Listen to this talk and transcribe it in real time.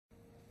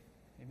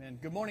Amen.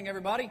 Good morning,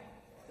 everybody.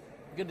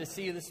 Good to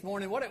see you this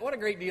morning. What a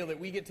great deal that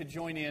we get to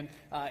join in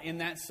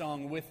that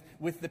song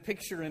with the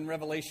picture in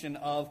Revelation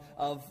of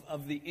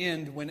the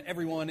end when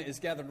everyone is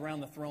gathered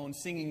around the throne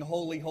singing,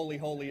 "Holy, holy,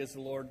 holy is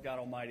the Lord God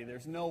Almighty."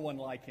 There's no one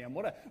like Him.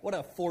 What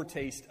a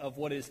foretaste of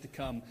what is to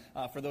come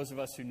for those of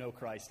us who know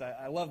Christ.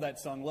 I love that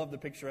song. Love the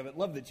picture of it.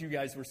 Love that you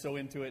guys were so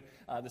into it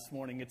this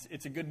morning.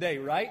 It's a good day,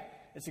 right?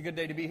 It's a good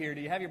day to be here.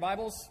 Do you have your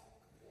Bibles?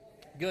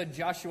 Good.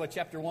 Joshua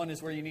chapter 1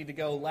 is where you need to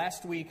go.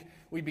 Last week,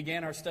 we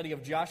began our study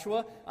of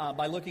Joshua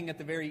by looking at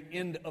the very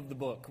end of the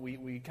book.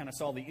 We kind of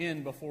saw the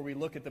end before we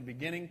look at the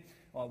beginning.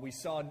 We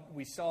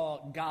saw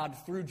God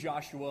through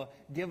Joshua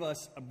give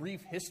us a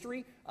brief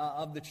history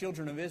of the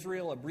children of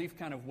Israel, a brief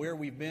kind of where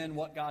we've been,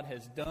 what God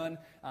has done.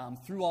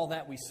 Through all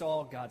that, we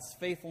saw God's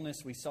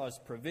faithfulness. We saw His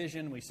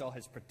provision. We saw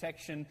His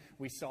protection.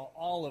 We saw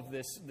all of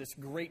this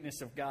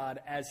greatness of God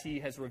as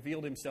He has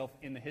revealed Himself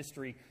in the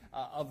history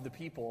of the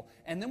people.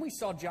 And then we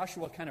saw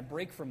Joshua kind of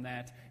break from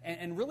that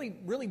and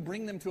really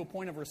bring them to a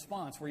point of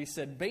response where he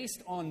said,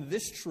 based on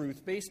this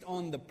truth, based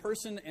on the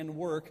person and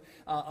work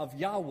of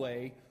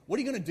Yahweh, what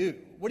are you going to do?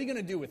 What are you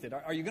going to do with it?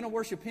 Are you going to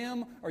worship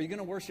Him, or are you going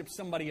to worship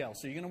somebody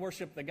else? Are you going to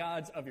worship the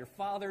gods of your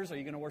fathers? Are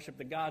you going to worship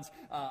the gods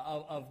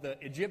of the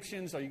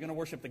Egyptians? Are you going to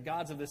worship the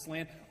gods of this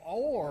land?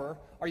 Or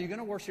are you going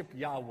to worship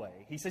Yahweh?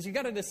 He says you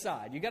got to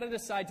decide. You got to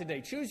decide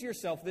today. Choose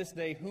yourself this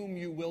day whom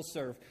you will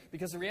serve.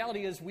 Because the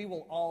reality is we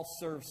will all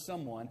serve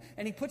someone.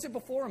 And He puts it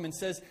before him and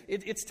says,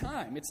 it's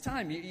time. It's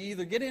time. You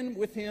either get in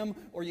with Him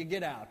or you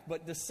get out.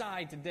 But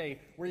decide today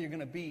where you're going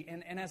to be.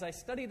 And as I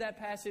study that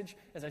passage,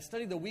 as I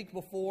studied the week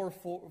before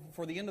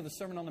for the end of the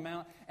Sermon on the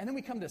Mount, and then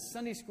we come to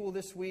Sunday school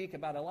this week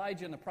about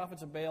Elijah and the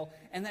prophets of Baal,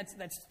 and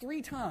that's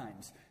three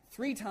times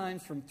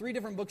from three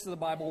different books of the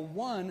Bible,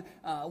 one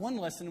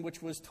lesson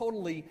which was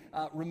totally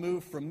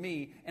removed from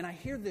me. And I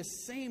hear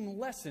this same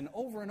lesson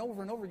over and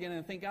over and over again, and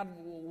I think, God,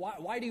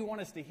 why do you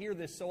want us to hear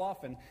this so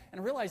often?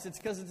 And I realize it's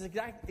because it's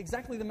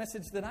exactly the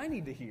message that I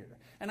need to hear.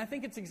 And I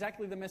think it's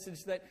exactly the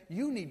message that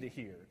you need to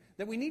hear,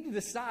 that we need to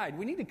decide,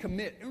 we need to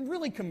commit, and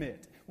really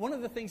commit. One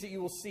of the things that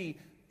you will see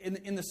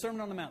in the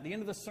Sermon on the Mount, the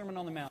end of the Sermon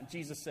on the Mount,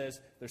 Jesus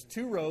says, there's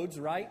two roads,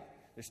 right?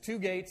 There's two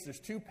gates, there's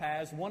two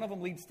paths. One of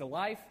them leads to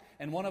life,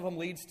 and one of them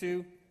leads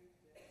to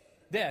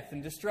death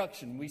and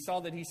destruction. We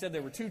saw that He said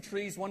there were two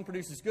trees. One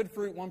produces good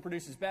fruit, one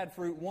produces bad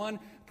fruit. One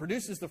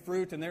produces the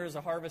fruit, and there is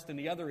a harvest, and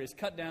the other is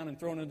cut down and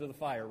thrown into the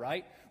fire,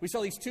 right? We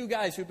saw these two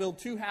guys who build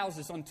two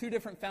houses on two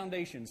different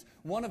foundations.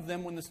 One of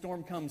them, when the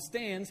storm comes,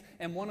 stands,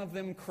 and one of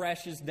them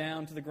crashes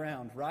down to the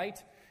ground, right?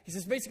 He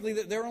says basically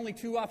that there are only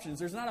two options.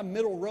 There's not a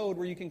middle road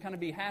where you can kind of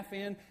be half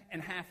in and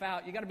half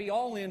out. You got to be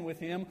all in with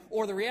Him,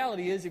 or the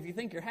reality is if you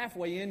think you're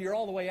halfway in, you're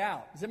all the way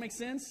out. Does that make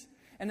sense?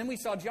 And then we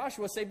saw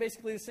Joshua say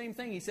basically the same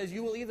thing. He says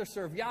you will either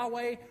serve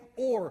Yahweh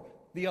or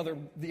the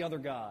other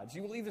gods.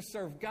 You will either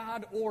serve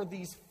God or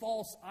these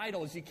false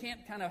idols. You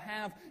can't kind of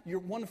have your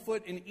one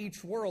foot in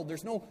each world.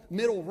 There's no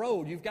middle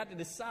road. You've got to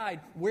decide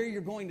where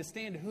you're going to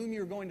stand, whom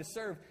you're going to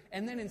serve.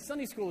 And then in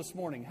Sunday school this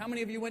morning, how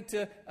many of you went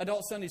to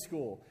adult Sunday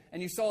school?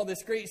 And you saw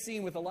this great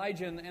scene with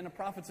Elijah and the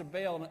prophets of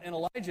Baal, and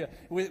Elijah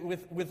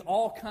with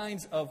all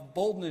kinds of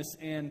boldness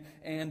and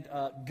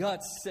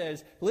guts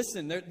says,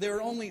 listen, there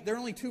are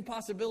only two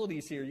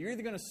possibilities here. You're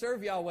either going to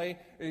serve Yahweh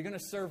or you're going to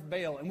serve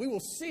Baal. And we will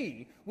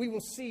see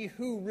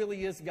who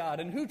really is God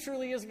and who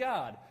truly is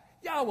God.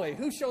 Yahweh.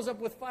 Who shows up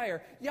with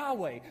fire?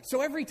 Yahweh. So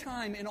every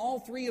time in all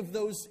three of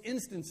those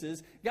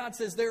instances, God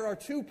says there are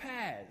two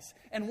paths.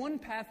 And one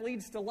path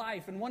leads to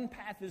life, and one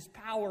path is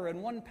power,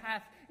 and one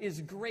path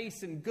is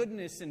grace and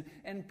goodness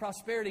and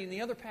prosperity, and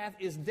the other path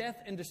is death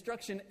and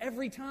destruction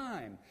every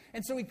time.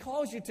 And so He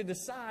calls you to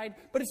decide,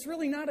 but it's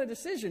really not a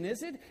decision,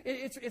 is it?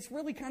 It's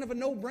really kind of a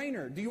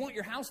no-brainer. Do you want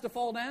your house to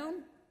fall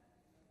down?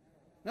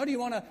 No. Do you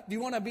want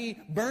to be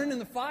burned in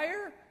the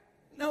fire?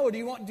 No. Do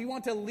you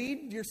want to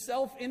lead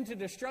yourself into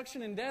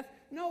destruction and death?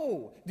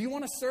 No. Do you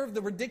want to serve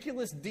the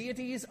ridiculous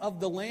deities of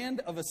the land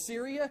of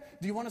Assyria?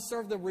 Do you want to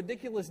serve the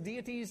ridiculous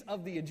deities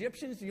of the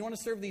Egyptians? Do you want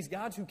to serve these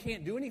gods who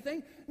can't do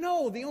anything?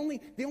 No. The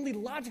only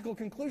logical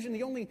conclusion,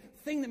 the only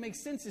thing that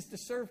makes sense is to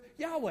serve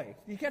Yahweh.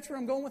 You catch where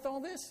I'm going with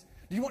all this?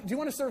 Do you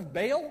want to serve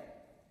Baal?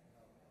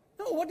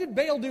 No. What did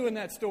Baal do in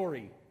that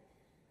story?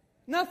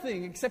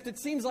 Nothing, except it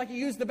seems like he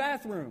used the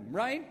bathroom,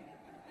 right?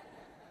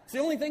 It's the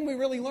only thing we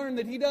really learn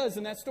that he does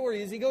in that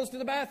story is he goes to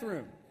the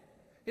bathroom.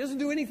 He doesn't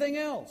do anything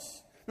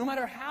else. No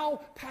matter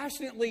how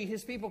passionately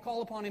his people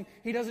call upon him,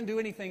 he doesn't do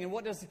anything. And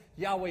what does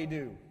Yahweh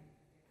do?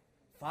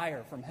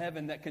 Fire from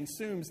heaven that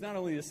consumes not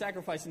only the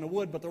sacrifice and the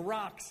wood, but the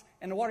rocks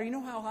and the water. You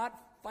know how hot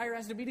fire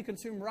has to be to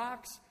consume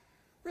rocks?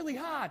 Really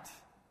hot.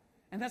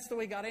 And that's the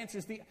way God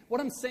answers.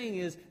 What I'm saying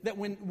is that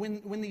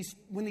when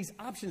these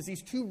options,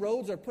 these two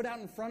roads are put out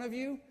in front of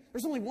you,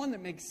 there's only one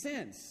that makes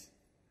sense.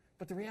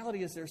 But the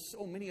reality is there's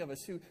so many of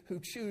us who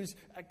choose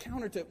a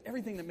counter to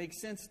everything that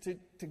makes sense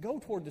to go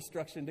toward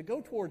destruction, to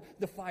go toward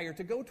the fire,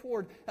 to go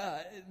toward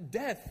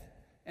death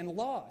and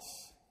loss.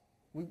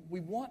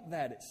 We want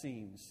that, it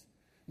seems.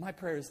 My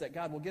prayer is that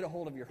God will get a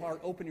hold of your heart,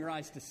 open your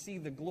eyes to see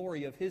the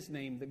glory of His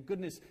name, the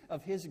goodness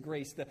of His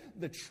grace,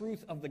 the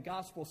truth of the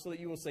gospel, so that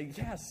you will say,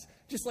 yes,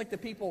 just like the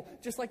people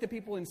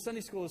in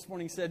Sunday school this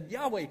morning said,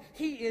 Yahweh,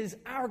 He is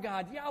our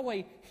God.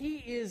 Yahweh, He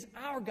is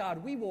our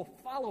God. We will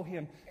follow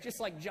Him. Just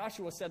like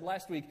Joshua said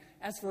last week,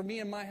 as for me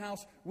and my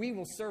house, we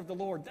will serve the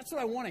Lord. That's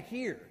what I want to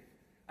hear.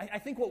 I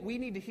think what we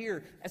need to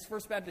hear as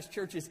First Baptist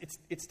Church is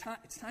it's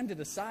time to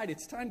decide.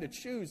 It's time to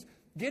choose.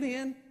 Get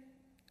in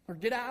or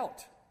get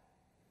out.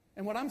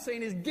 And what I'm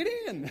saying is get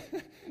in.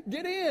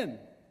 Get in.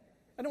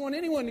 I don't want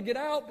anyone to get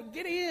out, but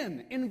get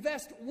in.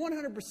 Invest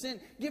 100%.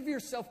 Give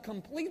yourself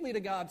completely to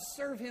God.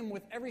 Serve Him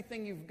with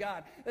everything you've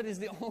got. That is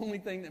the only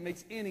thing that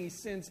makes any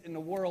sense in the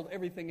world.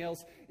 Everything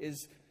else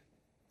is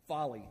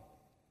folly.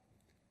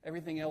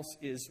 Everything else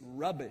is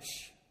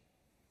rubbish.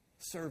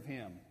 Serve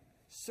Him.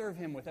 Serve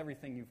Him with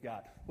everything you've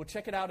got. We'll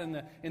check it out in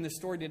the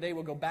story today.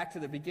 We'll go back to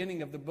the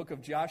beginning of the book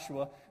of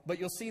Joshua. But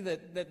you'll see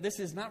that this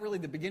is not really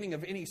the beginning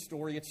of any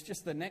story. It's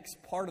just the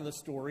next part of the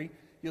story.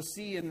 You'll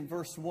see in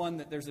verse 1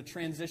 that there's a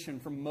transition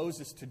from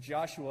Moses to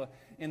Joshua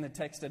in the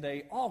text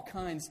today. All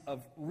kinds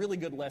of really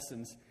good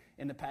lessons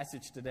in the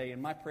passage today.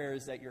 And my prayer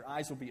is that your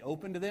eyes will be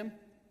open to them,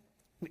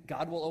 that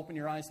God will open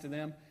your eyes to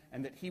them,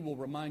 and that He will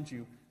remind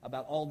you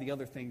about all the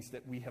other things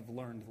that we have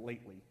learned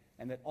lately,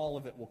 and that all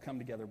of it will come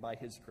together by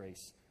His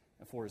grace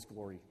and for His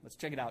glory. Let's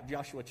check it out.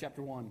 Joshua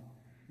chapter 1,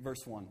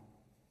 verse 1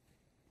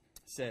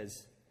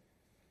 says,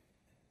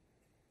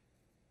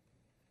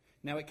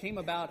 Now it came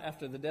about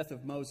after the death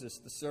of Moses,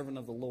 the servant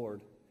of the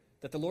Lord,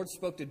 that the Lord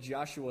spoke to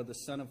Joshua the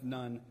son of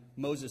Nun,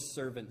 Moses'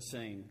 servant,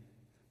 saying,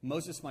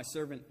 Moses, my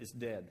servant, is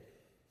dead.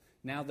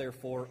 Now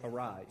therefore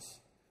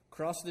arise,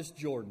 cross this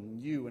Jordan,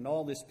 you and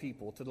all this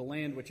people, to the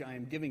land which I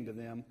am giving to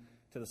them,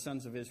 to the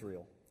sons of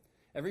Israel.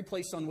 Every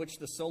place on which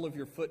the sole of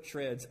your foot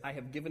treads, I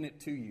have given it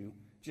to you,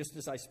 just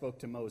as I spoke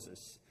to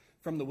Moses.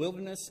 From the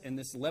wilderness and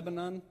this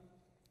Lebanon,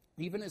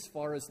 even as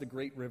far as the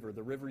great river,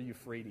 the river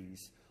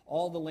Euphrates,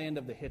 all the land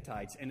of the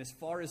Hittites, and as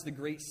far as the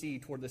great sea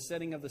toward the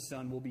setting of the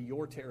sun will be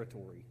your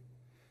territory.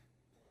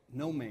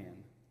 No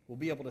man will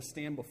be able to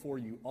stand before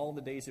you all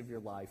the days of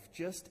your life.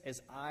 Just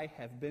as I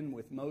have been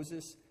with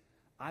Moses,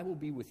 I will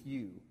be with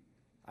you.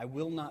 I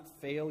will not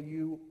fail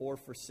you or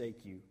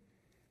forsake you.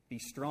 Be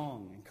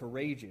strong and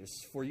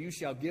courageous, for you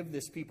shall give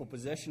this people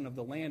possession of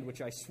the land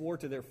which I swore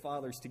to their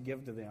fathers to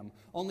give to them.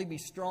 Only be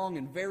strong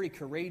and very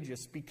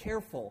courageous. Be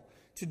careful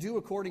to do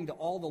according to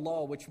all the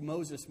law which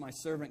Moses my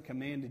servant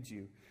commanded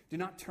you. Do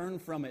not turn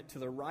from it to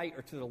the right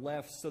or to the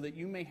left, so that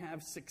you may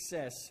have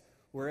success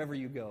wherever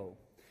you go.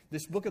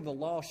 This book of the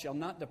law shall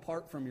not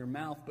depart from your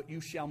mouth, but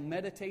you shall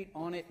meditate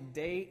on it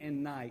day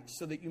and night,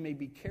 so that you may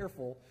be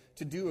careful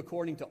to do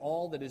according to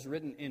all that is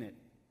written in it.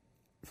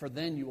 For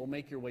then you will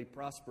make your way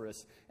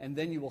prosperous, and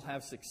then you will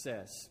have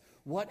success.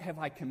 What have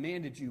I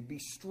commanded you? Be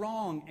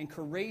strong and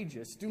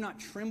courageous. Do not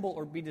tremble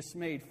or be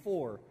dismayed,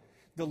 for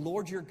the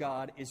Lord your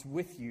God is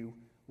with you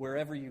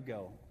wherever you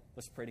go.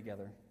 Let's pray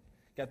together.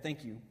 God,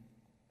 thank you.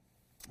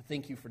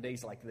 Thank you for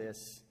days like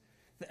this.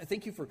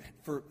 Thank you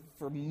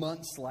for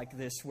months like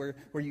this where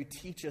you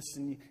teach us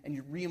and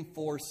you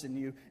reinforce and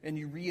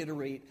you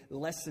reiterate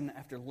lesson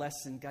after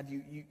lesson. God,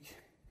 you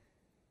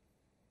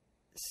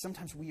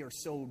sometimes we are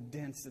so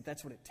dense that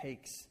that's what it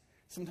takes.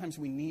 Sometimes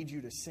we need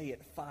you to say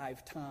it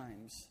 5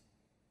 times.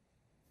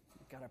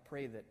 God, I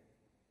pray that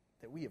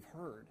we have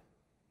heard.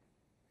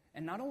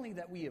 And not only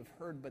that we have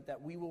heard, but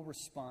that we will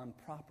respond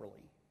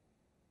properly.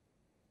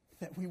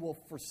 That we will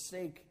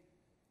forsake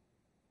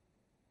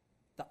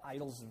the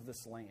idols of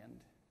this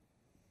land.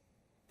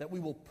 That we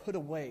will put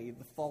away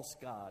the false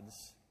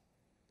gods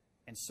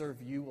and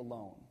serve you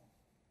alone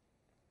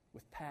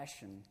with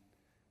passion,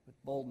 with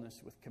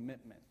boldness, with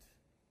commitment.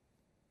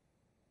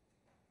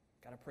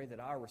 God, I pray that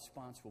our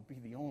response will be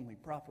the only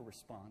proper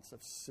response of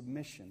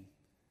submission,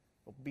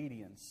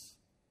 obedience,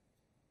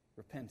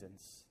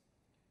 repentance.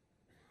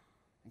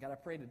 And God, I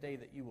pray today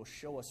that you will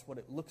show us what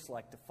it looks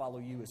like to follow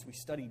you as we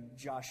study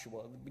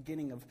Joshua, the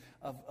beginning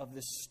of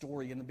this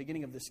story and the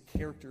beginning of this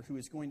character who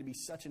is going to be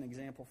such an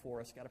example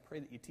for us. God, I pray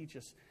that you teach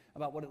us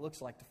about what it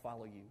looks like to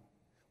follow you,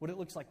 what it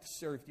looks like to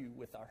serve you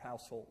with our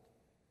household.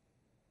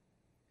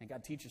 And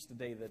God, teach us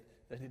today that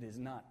it is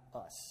not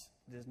us.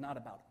 It is not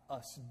about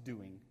us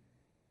doing.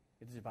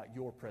 It is about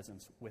your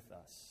presence with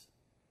us,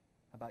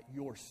 about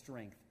your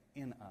strength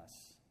in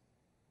us.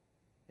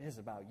 It is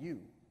about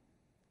you.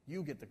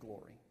 You get the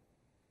glory.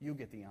 You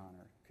get the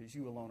honor, because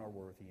you alone are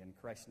worthy. In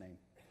Christ's name,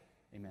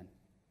 amen.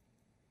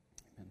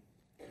 Amen.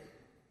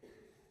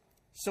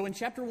 So in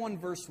chapter 1,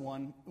 verse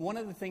 1, one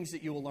of the things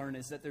that you will learn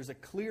is that there's a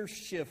clear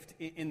shift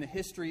in the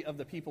history of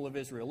the people of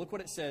Israel. Look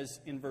what it says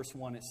in verse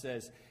 1. It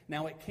says,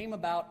 Now it came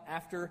about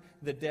after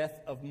the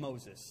death of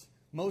Moses.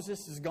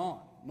 Moses is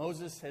gone.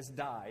 Moses has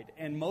died.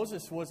 And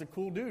Moses was a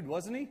cool dude,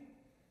 wasn't he?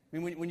 I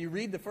mean, when you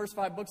read the first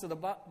 5 books of the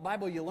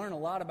Bible, you learn a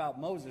lot about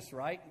Moses,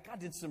 right? God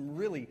did some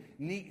really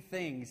neat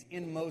things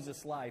in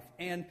Moses' life.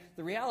 And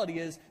the reality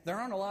is, there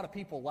aren't a lot of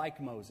people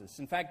like Moses.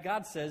 In fact,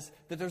 God says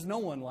that there's no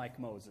one like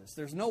Moses.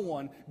 There's no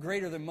one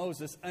greater than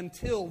Moses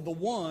until the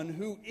one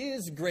who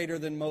is greater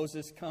than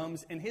Moses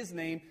comes, and his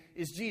name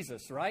is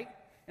Jesus, right?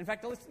 In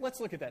fact, let's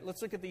look at that.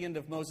 Let's look at the end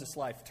of Moses'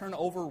 life. Turn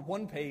over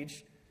one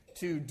page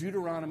to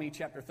Deuteronomy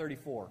chapter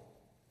 34.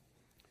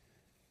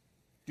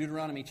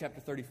 Deuteronomy chapter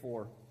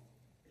 34.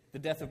 The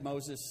death of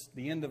Moses,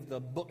 the end of the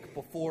book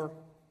before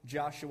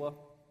Joshua.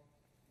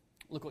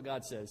 Look what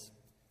God says.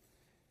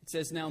 It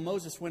says, "Now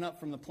Moses went up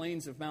from the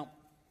plains of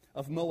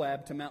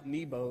Moab to Mount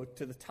Nebo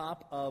to the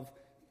top of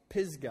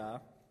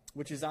Pisgah,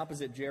 which is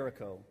opposite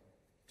Jericho."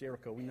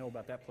 Jericho, we know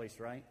about that place,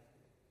 right?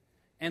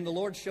 "And the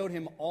Lord showed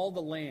him all the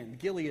land,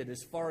 Gilead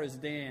as far as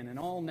Dan, and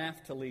all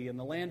Naphtali, and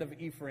the land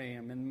of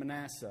Ephraim and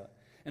Manasseh,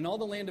 and all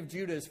the land of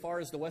Judah as far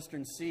as the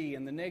western sea,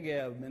 and the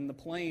Negeb, and the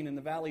plain, and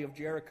the valley of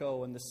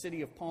Jericho, and the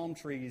city of palm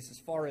trees as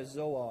far as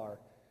Zoar.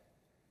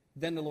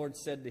 Then the Lord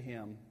said to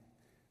him,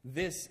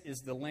 'This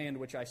is the land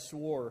which I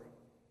swore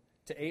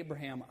to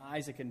Abraham,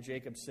 Isaac, and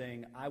Jacob,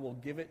 saying, I will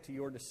give it to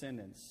your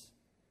descendants.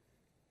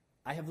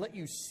 I have let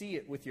you see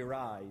it with your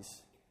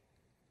eyes,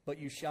 but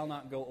you shall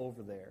not go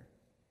over there.'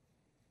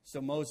 So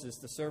Moses,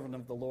 the servant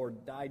of the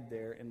Lord, died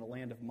there in the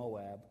land of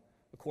Moab,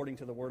 according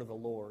to the word of the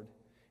Lord.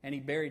 And he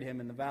buried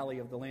him in the valley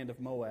of the land of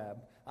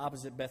Moab,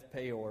 opposite Beth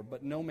Peor,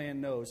 but no man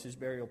knows his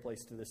burial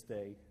place to this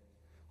day.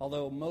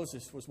 Although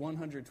Moses was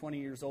 120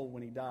 years old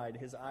when he died,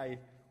 his eye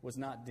was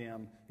not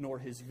dim, nor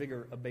his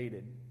vigor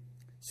abated.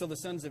 So the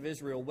sons of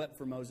Israel wept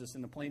for Moses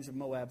in the plains of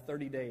Moab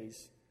 30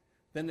 days.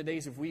 Then the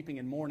days of weeping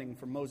and mourning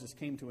for Moses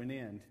came to an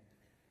end.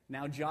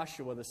 Now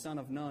Joshua, the son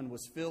of Nun,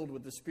 was filled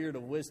with the spirit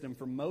of wisdom,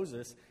 for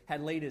Moses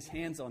had laid his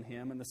hands on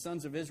him, and the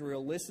sons of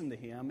Israel listened to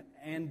him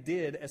and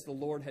did as the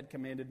Lord had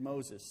commanded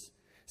Moses.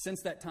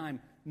 Since that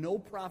time, no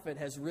prophet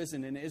has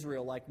risen in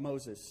Israel like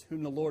Moses,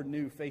 whom the Lord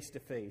knew face to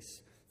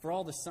face. For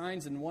all the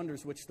signs and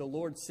wonders which the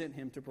Lord sent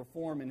him to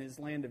perform in his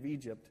land of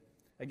Egypt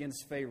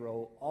against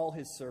Pharaoh, all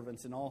his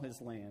servants, and all his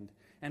land,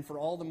 and for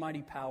all the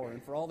mighty power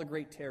and for all the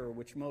great terror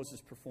which Moses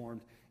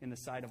performed in the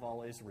sight of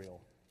all Israel."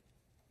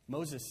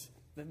 Moses,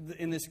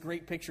 in this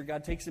great picture,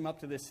 God takes him up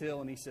to this hill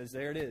and he says,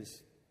 there it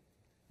is.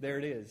 There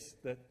it is,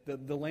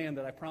 the land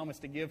that I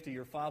promised to give to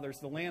your fathers,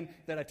 the land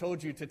that I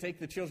told you to take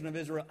the children of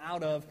Israel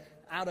out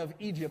of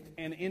Egypt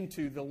and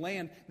into, the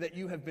land that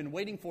you have been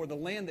waiting for, the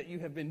land that you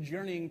have been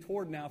journeying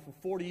toward now for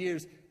 40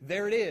 years.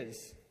 There it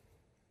is,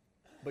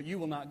 but you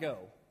will not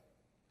go.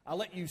 I'll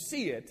let you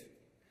see it.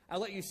 I'll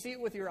let you see it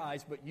with your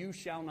eyes, but you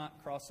shall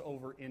not cross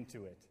over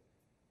into it.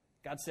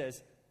 God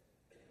says,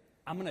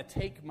 I'm going to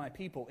take my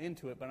people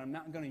into it, but I'm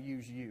not going to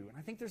use you. And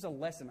I think there's a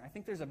lesson. I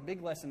think there's a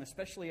big lesson,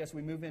 especially as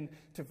we move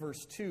into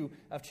verse 2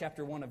 of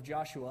chapter 1 of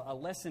Joshua, a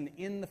lesson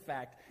in the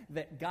fact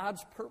that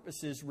God's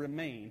purposes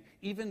remain.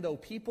 Even though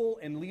people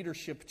and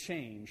leadership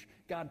change,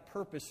 God's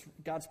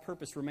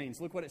purpose remains.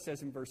 Look what it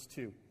says in verse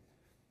 2.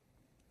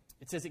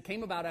 It says, "It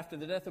came about after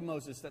the death of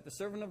Moses that the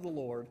servant of the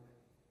Lord,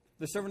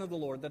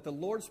 that the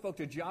Lord spoke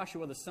to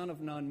Joshua the son of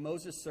Nun,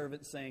 Moses'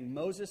 servant, saying,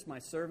 'Moses, my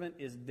servant,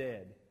 is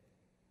dead.'"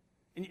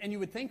 And you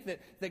would think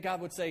that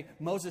God would say,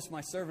 "Moses,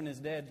 my servant, is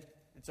dead.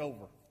 It's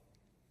over.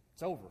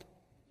 It's over.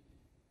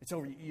 It's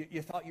over.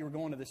 You thought you were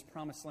going to this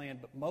promised land,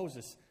 but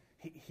Moses,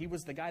 he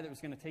was the guy that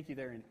was going to take you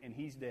there, and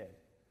he's dead.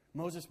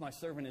 Moses, my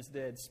servant, is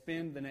dead.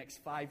 Spend the next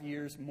 5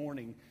 years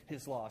mourning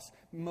his loss.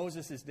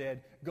 Moses is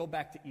dead. Go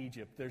back to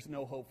Egypt. There's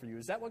no hope for you."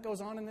 Is that what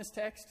goes on in this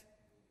text?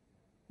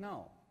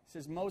 No. It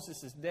says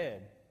Moses is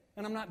dead,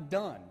 and I'm not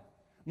done.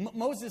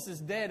 Moses is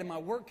dead and my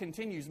work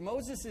continues.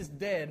 Moses is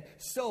dead,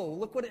 so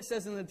look what it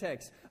says in the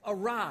text.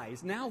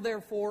 "Arise, now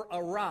therefore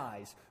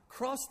arise,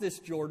 cross this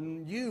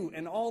Jordan, you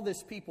and all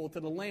this people,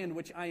 to the land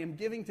which I am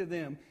giving to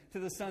them, to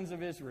the sons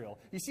of Israel."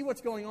 You see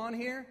what's going on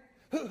here?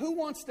 Who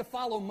wants to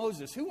follow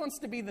Moses? Who wants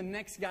to be the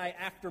next guy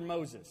after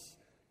Moses?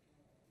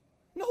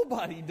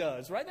 Nobody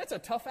does, right? That's a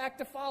tough act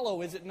to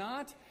follow, is it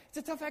not? It's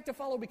a tough act to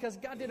follow because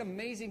God did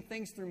amazing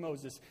things through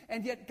Moses.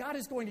 And yet God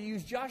is going to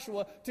use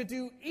Joshua to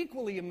do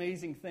equally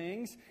amazing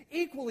things,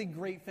 equally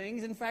great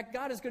things. In fact,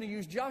 God is going to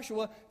use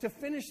Joshua to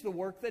finish the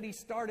work that he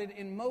started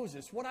in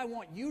Moses. What I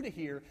want you to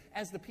hear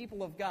as the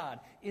people of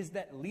God is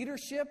that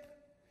leadership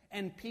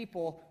and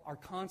people are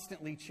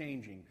constantly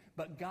changing.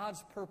 But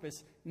God's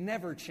purpose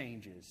never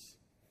changes.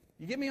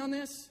 You get me on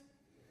this?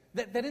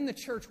 That in the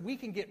church we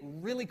can get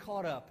really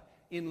caught up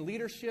in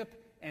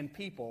leadership and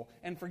people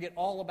and forget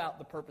all about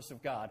the purpose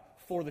of God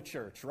for the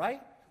church,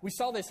 right? We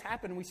saw this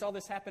happen. We saw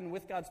this happen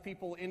with God's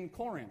people in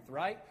Corinth,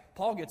 right?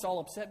 Paul gets all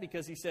upset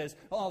because he says,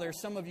 "Oh, there's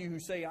some of you who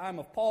say, I'm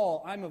of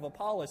Paul, I'm of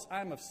Apollos,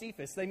 I'm of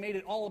Cephas." They made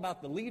it all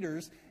about the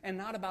leaders and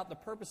not about the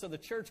purpose of the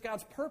church.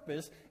 God's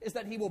purpose is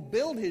that he will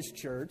build his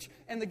church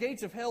and the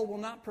gates of hell will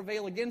not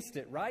prevail against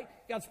it, right?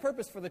 God's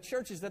purpose for the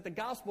church is that the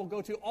gospel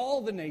go to all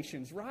the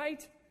nations,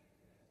 right?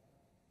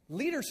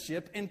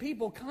 Leadership and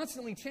people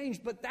constantly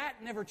change, but that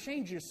never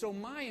changes. So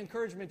my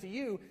encouragement to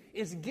you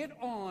is get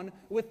on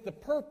with the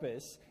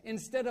purpose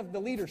instead of the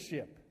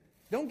leadership.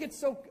 Don't get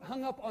so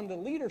hung up on the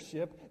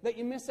leadership that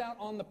you miss out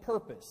on the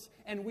purpose.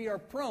 And we are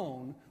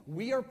prone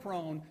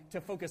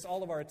to focus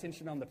all of our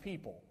attention on the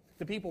people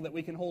that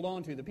we can hold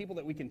on to, the people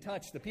that we can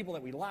touch, the people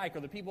that we like, or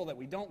the people that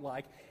we don't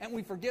like. And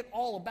we forget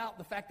all about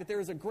the fact that there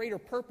is a greater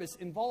purpose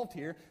involved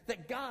here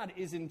that God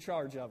is in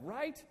charge of,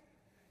 right?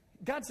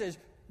 God says,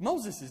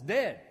 Moses is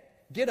dead.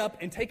 Get up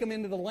and take him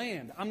into the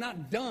land. I'm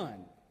not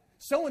done.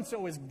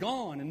 So-and-so is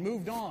gone and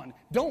moved on.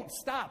 Don't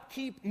stop.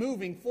 Keep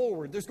moving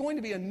forward. There's going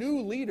to be a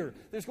new leader.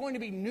 There's going to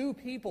be new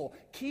people.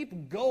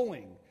 Keep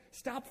going.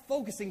 Stop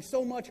focusing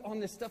so much on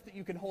this stuff that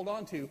you can hold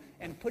on to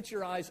and put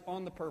your eyes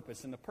on the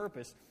purpose. And the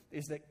purpose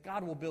is that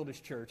God will build His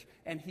church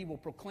and He will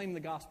proclaim the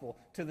gospel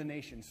to the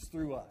nations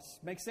through us.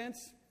 Make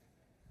sense?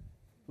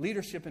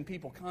 Leadership and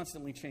people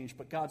constantly change,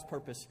 but God's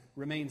purpose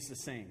remains the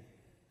same.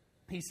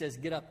 He says,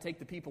 get up, take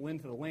the people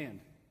into the land.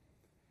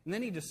 And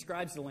then He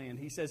describes the land.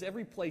 He says,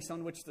 every place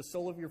on which the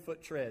sole of your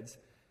foot treads,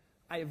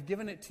 I have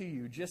given it to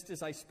you, just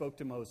as I spoke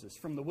to Moses.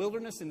 From the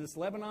wilderness in this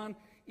Lebanon,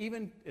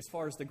 even as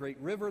far as the great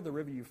river, the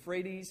river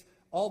Euphrates,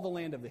 all the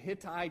land of the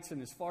Hittites,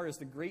 and as far as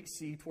the great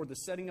sea toward the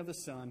setting of the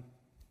sun,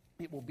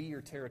 it will be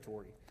your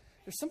territory.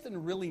 There's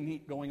something really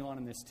neat going on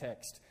in this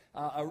text,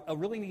 a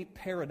really neat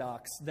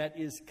paradox that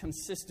is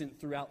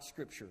consistent throughout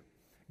Scripture.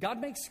 God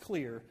makes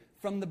clear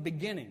from the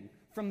beginning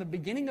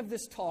of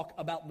this talk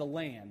about the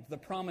land, the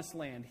promised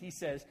land, He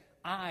says,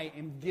 I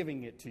am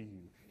giving it to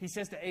you. He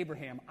says to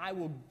Abraham, I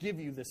will give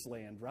you this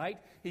land, right?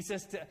 He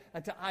says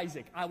to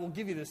Isaac, I will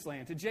give you this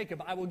land. To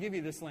Jacob, I will give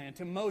you this land.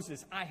 To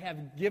Moses, I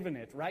have given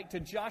it, right?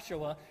 To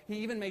Joshua, he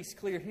even makes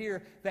clear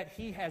here that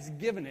he has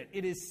given it.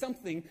 It is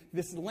something,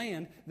 this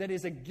land, that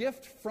is a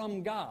gift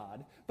from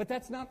God. But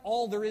that's not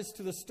all there is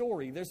to the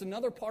story. There's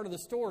another part of the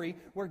story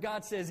where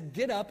God says,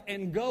 get up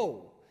and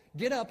go.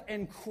 Get up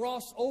and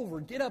cross over.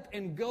 Get up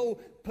and go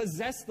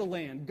possess the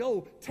land.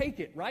 Go take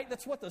it, right?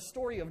 That's what the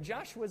story of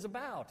Joshua is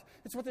about.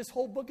 It's what this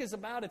whole book is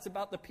about. It's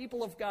about the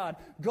people of God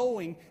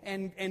going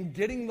and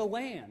getting the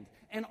land.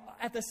 And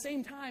at the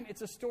same time,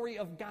 it's a story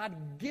of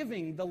God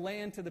giving the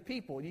land to the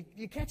people.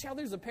 You catch how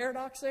there's a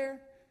paradox there?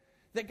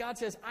 That God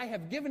says, I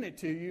have given it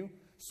to you,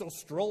 so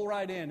stroll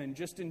right in and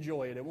just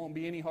enjoy it. It won't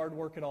be any hard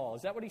work at all.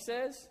 Is that what He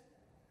says?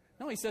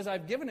 No, He says,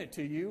 I've given it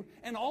to you,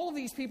 and all of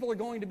these people are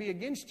going to be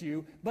against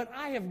you, but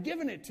I have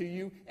given it to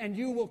you, and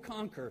you will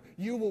conquer.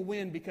 You will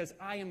win because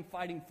I am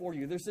fighting for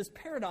you. There's this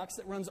paradox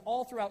that runs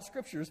all throughout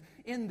Scriptures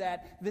in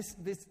that this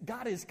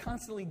God is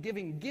constantly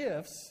giving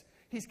gifts.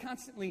 He's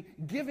constantly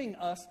giving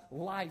us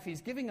life.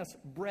 He's giving us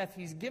breath.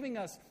 He's giving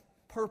us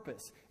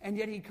purpose. And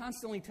yet He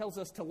constantly tells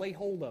us to lay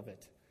hold of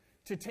it,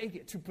 to take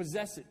it, to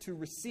possess it, to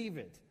receive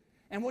it.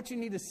 And what you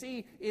need to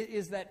see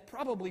is that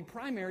probably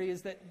primary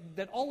is that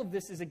all of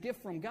this is a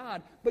gift from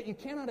God, but you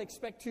cannot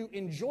expect to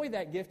enjoy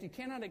that gift. You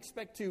cannot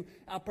expect to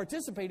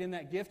participate in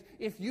that gift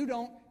if you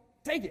don't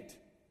take it,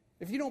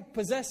 if you don't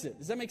possess it.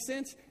 Does that make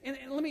sense? And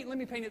let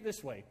me paint it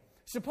this way.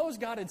 Suppose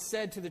God had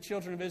said to the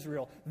children of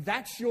Israel,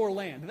 that's your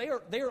land.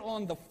 They are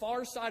on the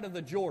far side of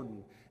the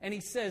Jordan, and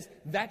He says,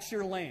 that's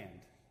your land.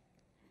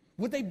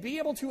 Would they be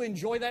able to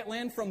enjoy that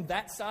land from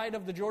that side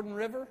of the Jordan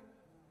River?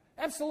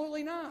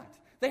 Absolutely not.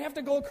 They have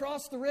to go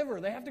across the river.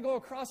 They have to go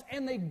across,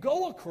 and they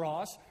go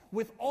across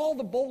with all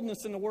the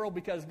boldness in the world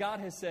because God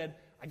has said,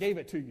 I gave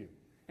it to you.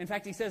 In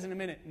fact, He says in a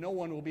minute, no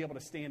one will be able to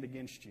stand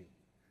against you.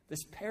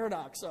 This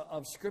paradox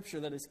of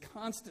Scripture that is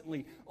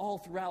constantly all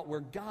throughout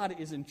where God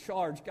is in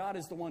charge. God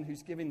is the one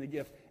who's giving the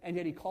gift, and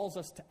yet He calls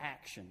us to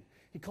action.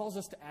 He calls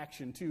us to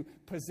action, to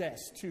possess,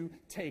 to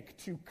take,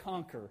 to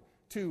conquer,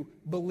 to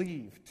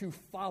believe, to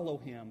follow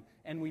Him,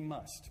 and we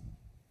must.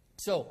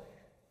 So,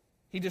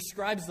 He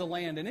describes the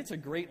land, and it's a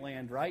great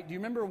land, right? Do you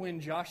remember when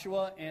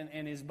Joshua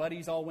and his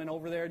buddies all went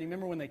over there? Do you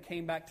remember when they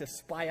came back to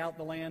spy out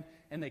the land,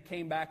 and they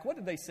came back? What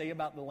did they say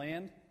about the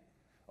land?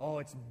 Oh,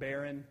 it's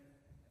barren.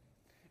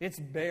 It's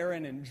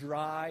barren and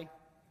dry.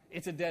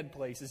 It's a dead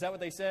place. Is that what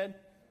they said?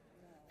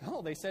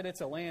 No, they said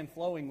it's a land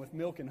flowing with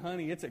milk and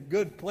honey. It's a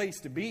good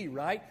place to be,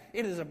 right?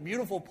 It is a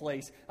beautiful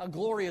place, a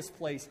glorious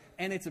place,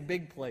 and it's a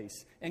big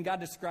place. And God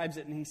describes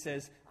it, and He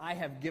says, I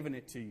have given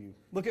it to you.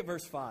 Look at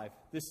verse 5.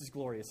 This is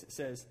glorious. It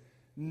says,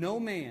 no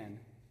man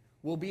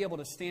will be able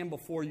to stand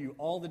before you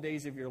all the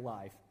days of your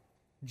life.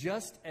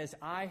 Just as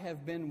I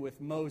have been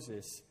with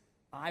Moses,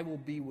 I will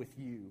be with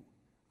you.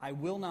 I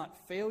will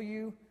not fail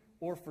you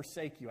or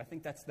forsake you. I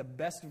think that's the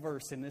best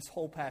verse in this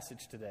whole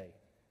passage today.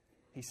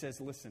 He says,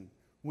 listen,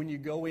 when you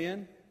go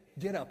in,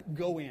 get up,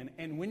 go in.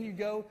 And when you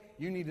go,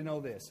 you need to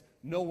know this.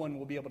 No one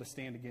will be able to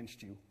stand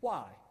against you.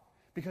 Why?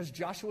 Because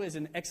Joshua is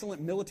an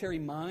excellent military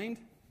mind.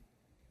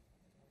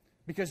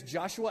 Because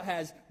Joshua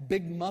has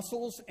big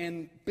muscles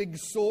and big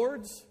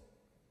swords?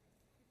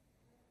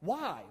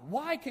 Why?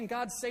 Why can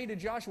God say to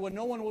Joshua,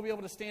 no one will be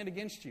able to stand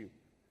against you?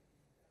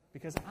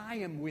 Because I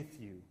am with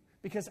you.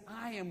 Because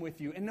I am with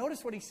you. And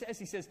notice what He says.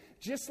 He says,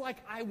 just like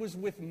I was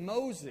with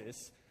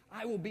Moses,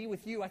 I will be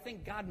with you. I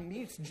think God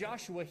meets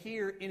Joshua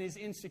here in his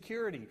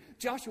insecurity.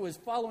 Joshua is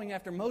following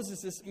after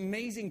Moses, this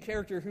amazing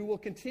character who will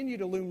continue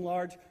to loom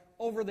large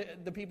over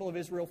the people of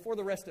Israel for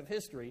the rest of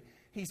history.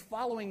 He's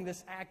following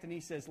this act, and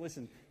he says,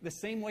 listen, the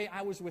same way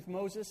I was with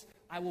Moses,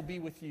 I will be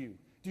with you.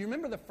 Do you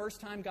remember the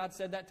first time God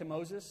said that to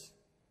Moses?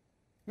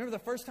 Remember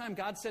the first time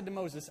God said to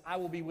Moses, I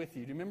will be with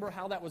you. Do you remember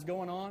how that was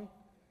going on?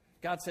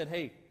 God said,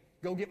 hey,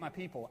 go get my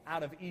people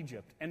out of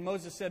Egypt. And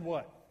Moses said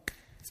what?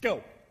 Let's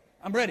go.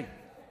 I'm ready.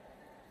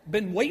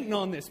 Been waiting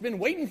on this. Been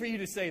waiting for you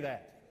to say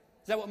that.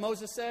 Is that what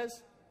Moses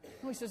says?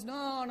 No, he says,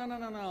 no.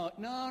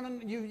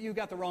 You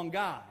got the wrong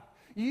guy.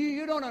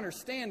 You don't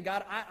understand,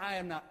 God. I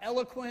am not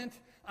eloquent.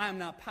 I am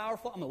not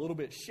powerful. I'm a little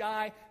bit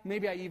shy.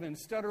 Maybe I even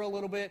stutter a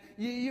little bit.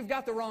 You've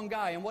got the wrong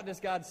guy. And what does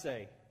God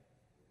say?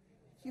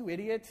 You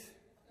idiot.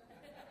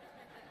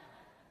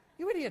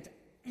 You idiot.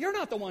 You're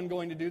not the one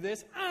going to do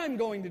this. I'm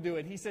going to do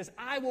it. He says,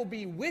 I will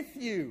be with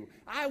you.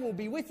 I will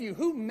be with you.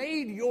 Who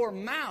made your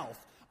mouth?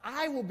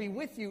 I will be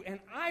with you, and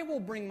I will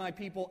bring my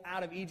people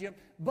out of Egypt.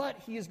 But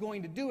he is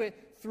going to do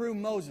it through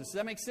Moses. Does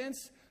that make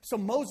sense? So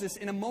Moses,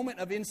 in a moment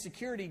of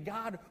insecurity,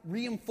 God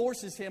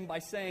reinforces him by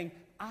saying,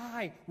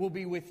 I will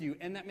be with you.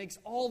 And that makes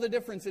all the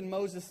difference in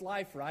Moses'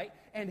 life, right?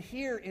 And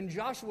here in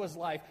Joshua's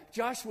life,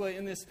 Joshua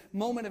in this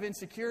moment of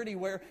insecurity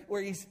where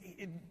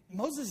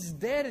Moses is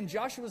dead and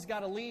Joshua's got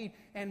to lead.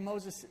 And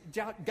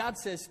God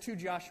says to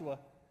Joshua,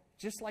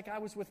 just like I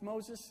was with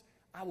Moses,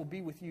 I will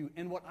be with you.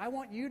 And what I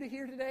want you to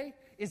hear today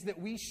is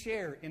that we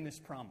share in this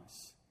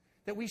promise.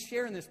 That we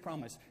share in this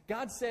promise.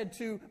 God said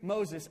to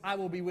Moses, I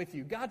will be with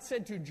you. God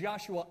said to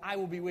Joshua, I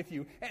will be with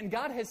you. And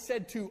God has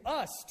said to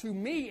us, to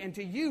me, and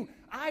to you,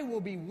 I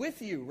will be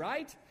with you,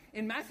 right?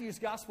 In Matthew's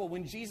gospel,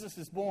 when Jesus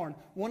is born,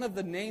 one of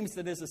the names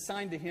that is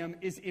assigned to him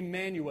is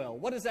Emmanuel.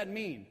 What does that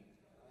mean?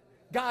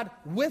 God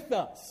with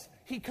us.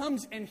 He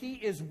comes and he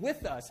is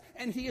with us.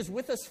 And he is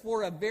with us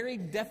for a very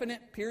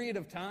definite period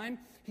of time.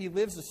 He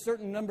lives a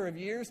certain number of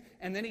years,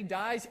 and then he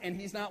dies, and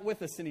he's not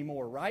with us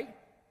anymore, right?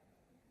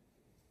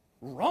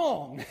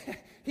 Wrong.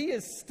 He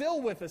is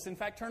still with us. In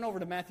fact, turn over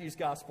to Matthew's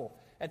gospel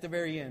at the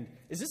very end.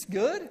 Is this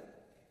good?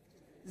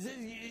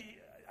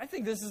 I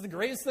think this is the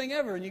greatest thing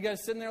ever, and you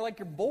guys sitting there like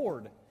you're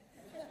bored.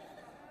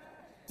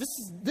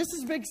 This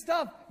is big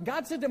stuff.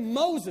 God said to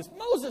Moses,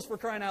 for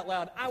crying out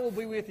loud, I will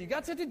be with you.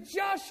 God said to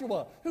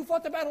Joshua, who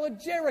fought the battle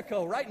of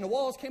Jericho, right? And the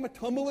walls came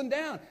a-tumbling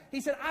down.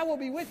 He said, I will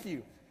be with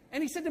you.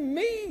 And he said to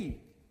me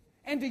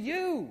and to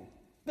you,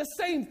 the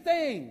same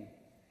thing.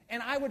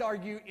 And I would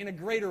argue in a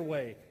greater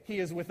way, he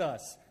is with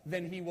us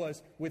than he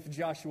was with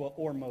Joshua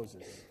or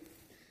Moses.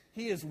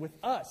 He is with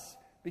us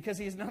because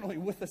he is not only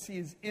with us, he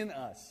is in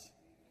us.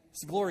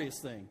 It's a glorious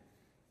thing.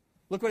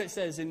 Look what it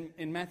says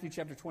in Matthew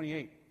chapter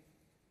 28.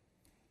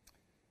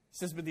 It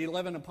says, but the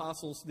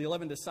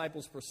 11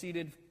 disciples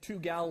proceeded to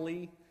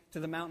Galilee, to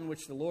the mountain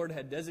which the Lord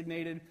had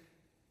designated.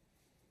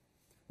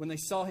 When they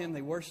saw him,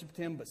 they worshipped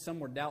him, but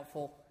some were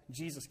doubtful.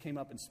 Jesus came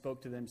up and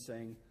spoke to them,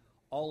 saying,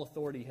 all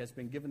authority has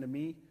been given to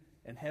me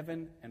in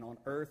heaven and on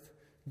earth.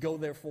 Go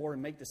therefore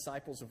and make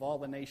disciples of all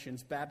the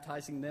nations,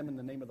 baptizing them in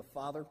the name of the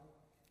Father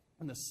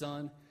and the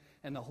Son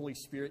and the Holy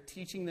Spirit,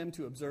 teaching them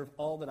to observe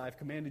all that I've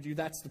commanded you.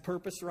 That's the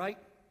purpose, right?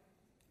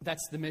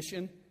 That's the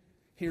mission.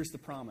 Here's the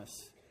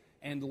promise.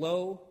 And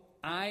lo,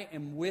 I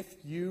am with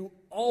you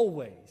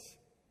always,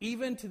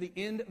 even to the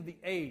end of the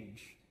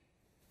age.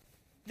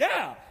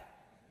 Yeah!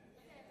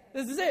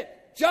 This is it.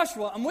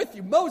 Joshua, I'm with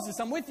you. Moses,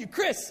 I'm with you.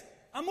 Chris,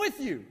 I'm with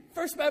you.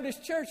 First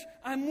Baptist Church,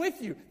 I'm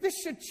with you. This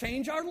should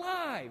change our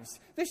lives.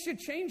 This should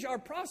change our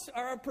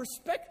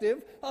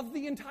perspective of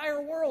the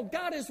entire world.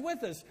 God is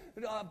with us.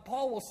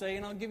 Paul will say,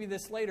 and I'll give you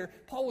this later,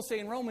 Paul will say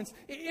in Romans,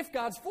 if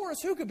God's for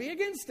us, who could be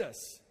against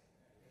us?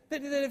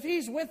 That if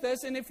he's with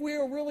us and if we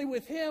are really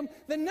with him,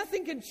 then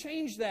nothing can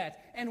change that.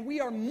 And we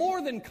are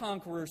more than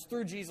conquerors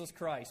through Jesus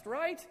Christ,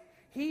 right?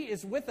 He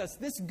is with us.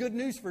 This good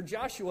news for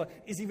Joshua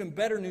is even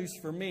better news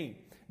for me.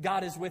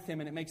 God is with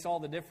him, and it makes all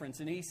the difference.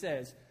 And he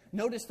says,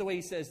 notice the way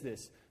he says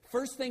this.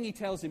 First thing he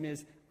tells him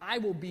is, I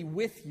will be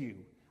with you.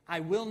 I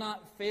will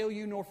not fail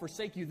you nor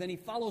forsake you. Then he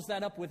follows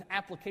that up with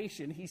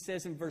application. He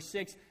says in verse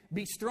 6,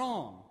 be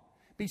strong.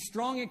 Be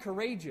strong and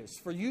courageous,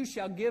 for you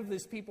shall give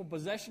this people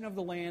possession of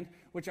the land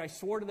which I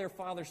swore to their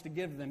fathers to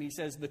give them. He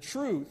says the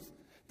truth,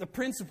 the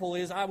principle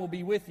is, I will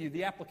be with you.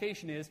 The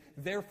application is,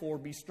 therefore,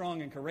 be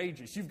strong and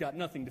courageous. You've got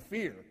nothing to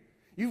fear.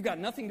 You've got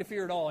nothing to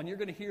fear at all, and you're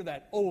going to hear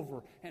that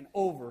over and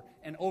over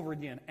and over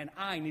again. And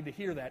I need to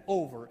hear that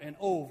over and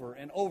over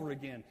and over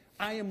again.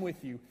 I am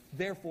with you,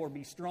 therefore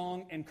be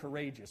strong and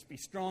courageous. Be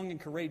strong and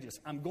courageous.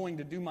 I'm going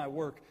to do my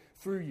work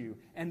through you.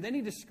 And then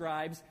he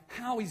describes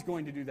how he's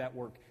going to do that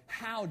work,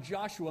 how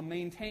Joshua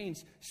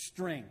maintains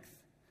strength,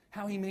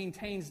 how he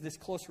maintains this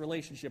close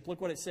relationship.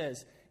 Look what it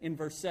says in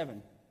verse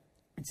 7.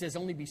 It says,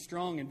 only be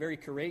strong and very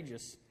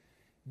courageous.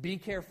 Be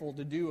careful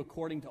to do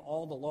according to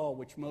all the law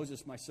which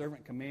Moses my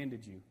servant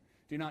commanded you.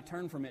 Do not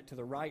turn from it to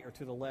the right or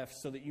to the left,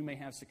 so that you may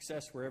have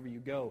success wherever you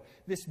go.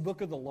 This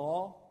book of the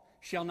law,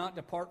 shall not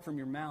depart from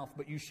your mouth,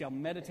 but you shall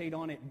meditate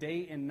on it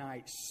day and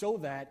night, so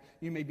that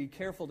you may be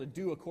careful to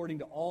do according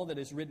to all that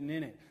is written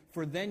in it.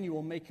 For then you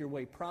will make your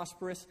way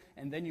prosperous,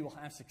 and then you will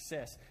have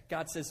success.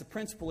 God says the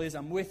principle is,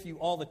 I'm with you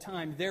all the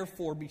time,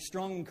 therefore be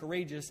strong and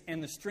courageous,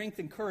 and the strength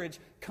and courage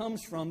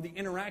comes from the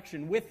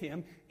interaction with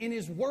Him in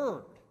His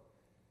Word.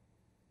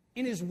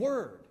 In His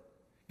Word.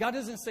 God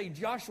doesn't say,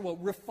 Joshua,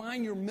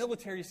 refine your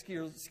military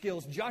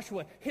skills.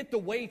 Joshua, hit the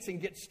weights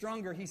and get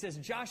stronger. He says,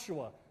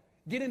 Joshua,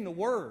 get in the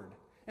Word.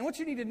 And what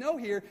you need to know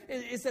here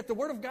is that the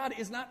Word of God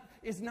is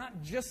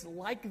not just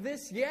like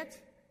this yet.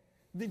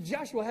 The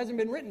Joshua hasn't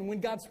been written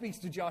when God speaks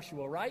to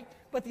Joshua, right?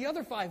 But the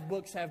other 5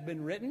 books have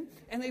been written,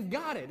 and they've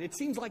got it. It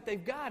seems like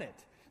they've got it.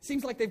 It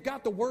seems like they've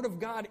got the Word of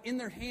God in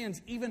their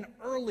hands even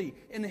early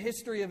in the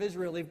history of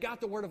Israel. They've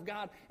got the Word of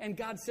God, and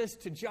God says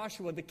to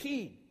Joshua, the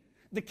key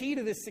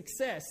to this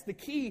success, the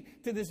key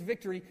to this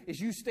victory is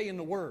you stay in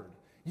the Word.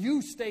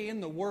 You stay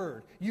in the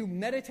Word. You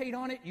meditate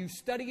on it, you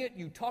study it,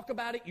 you talk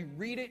about it, you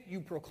read it,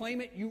 you proclaim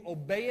it, you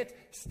obey it.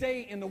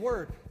 Stay in the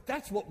Word.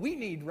 That's what we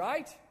need,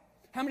 right?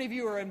 How many of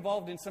you are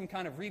involved in some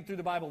kind of read through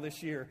the Bible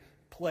this year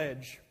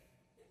pledge?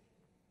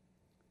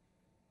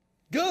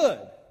 Good.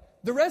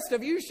 The rest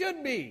of you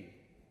should be.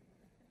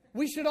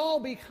 We should all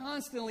be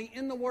constantly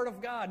in the Word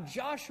of God.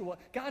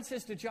 God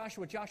says to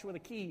Joshua, the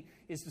key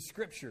is the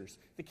Scriptures.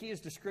 The key is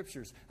the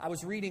Scriptures. I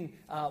was reading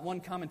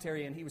one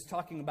commentary, and he was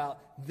talking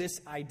about this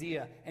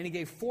idea, and he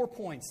gave 4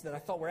 points that I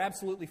thought were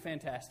absolutely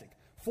fantastic.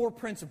 4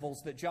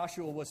 principles that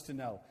Joshua was to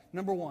know.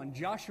 Number 1,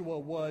 Joshua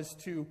was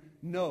to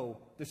know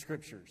the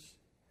Scriptures.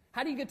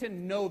 How do you get to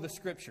know the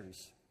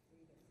Scriptures?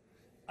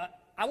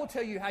 I will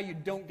tell you how you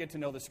don't get to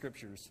know the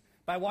Scriptures.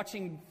 By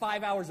watching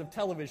 5 hours of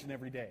television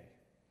every day.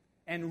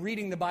 And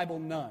reading the Bible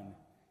none.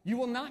 You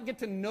will not get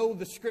to know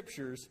the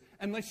Scriptures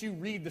unless you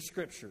read the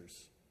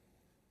Scriptures.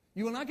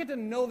 You will not get to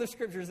know the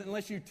Scriptures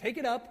unless you take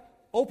it up,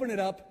 open it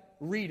up,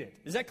 read it.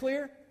 Is that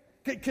clear?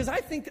 Because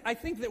I think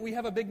that we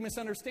have a big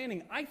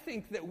misunderstanding. I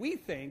think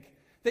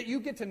that you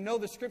get to know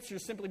the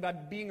Scriptures simply by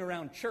being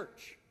around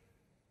church.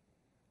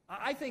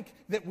 I think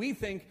we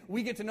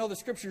get to know the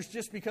Scriptures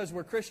just because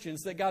we're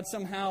Christians, that God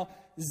somehow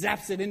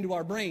zaps it into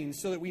our brains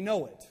so that we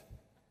know it.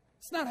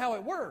 It's not how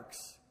it works.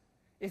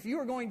 If you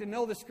are going to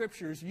know the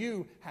Scriptures,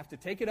 you have to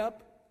take it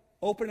up,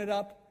 open it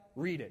up,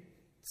 read it.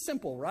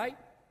 Simple, right?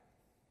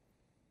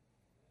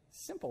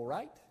 Simple,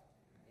 right?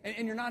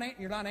 And you're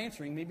not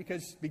answering me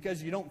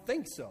because you don't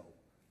think so.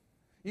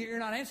 You're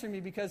not answering me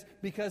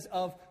because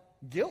of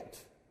guilt.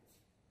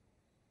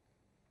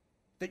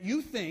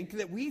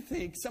 That we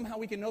think somehow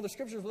we can know the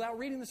Scriptures without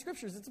reading the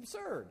Scriptures. It's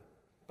absurd.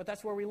 But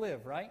that's where we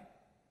live, right?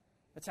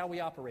 That's how we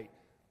operate.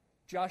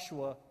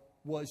 Joshua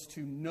was to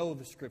know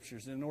the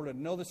Scriptures. And in order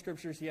to know the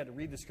Scriptures, he had to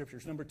read the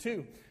Scriptures. Number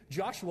 2,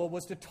 Joshua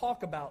was to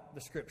talk about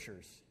the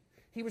Scriptures.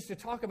 He was to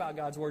talk about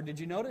God's Word. Did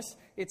you notice?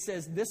 It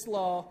says, this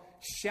law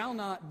shall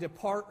not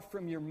depart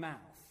from your mouth.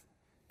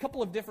 A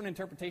couple of different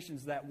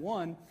interpretations of that.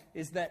 One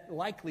is that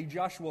likely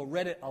Joshua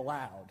read it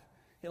aloud.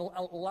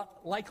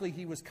 Likely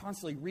he was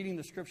constantly reading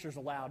the Scriptures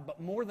aloud.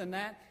 But more than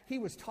that, he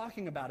was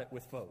talking about it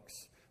with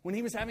folks. When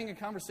he was having a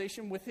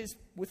conversation with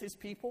his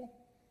people,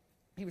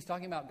 he was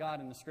talking about God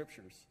in the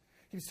Scriptures.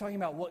 He was talking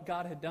about what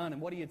God had done and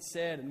what He had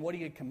said and what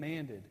He had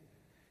commanded.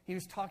 He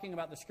was talking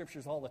about the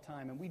Scriptures all the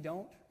time, and we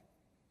don't.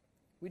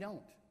 We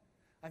don't.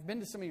 I've been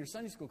to some of your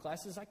Sunday school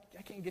classes.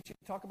 I can't get you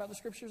to talk about the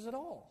Scriptures at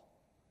all.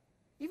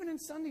 Even in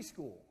Sunday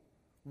school.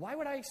 Why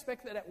would I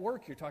expect that at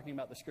work you're talking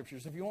about the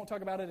Scriptures if you won't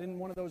talk about it in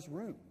one of those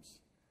rooms?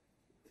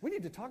 We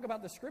need to talk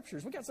about the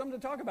Scriptures. We got something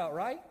to talk about,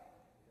 right?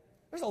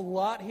 There's a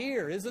lot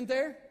here, isn't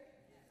there?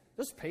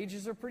 Those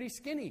pages are pretty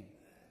skinny.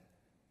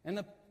 And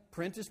the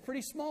print is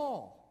pretty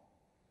small.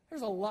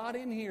 There's a lot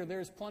in here.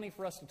 There's plenty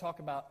for us to talk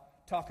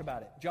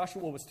about it.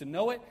 Joshua was to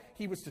know it.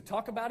 He was to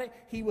talk about it.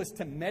 He was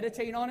to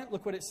meditate on it.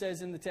 Look what it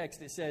says in the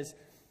text. It says,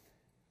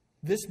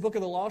 this book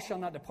of the law shall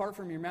not depart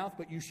from your mouth,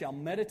 but you shall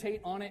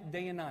meditate on it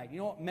day and night. You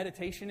know what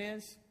meditation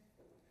is?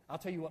 I'll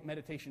tell you what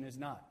meditation is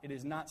not. It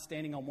is not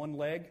standing on one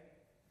leg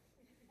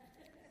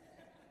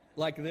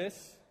like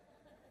this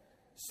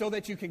so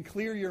that you can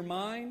clear your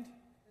mind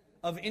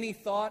of any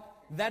thought.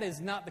 That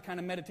is not the kind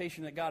of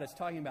meditation that God is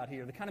talking about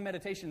here. The kind of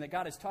meditation that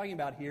God is talking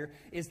about here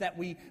is that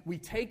we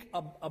take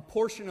a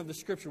portion of the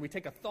Scripture, we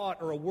take a thought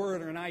or a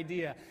word or an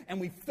idea, and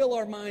we fill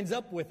our minds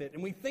up with it,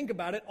 and we think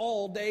about it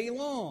all day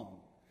long.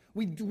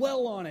 We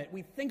dwell on it.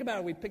 We think about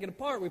it. We pick it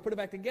apart. We put it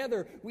back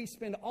together. We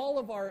spend all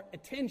of our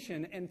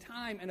attention and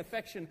time and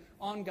affection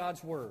on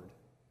God's Word.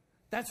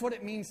 That's what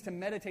it means to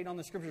meditate on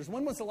the Scriptures.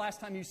 When was the last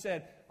time you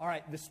said, all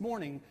right, this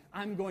morning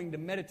I'm going to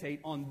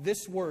meditate on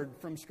this word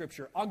from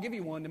Scripture? I'll give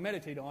you one to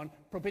meditate on,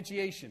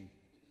 propitiation.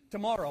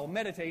 Tomorrow,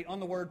 meditate on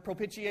the word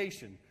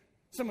propitiation.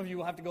 Some of you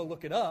will have to go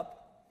look it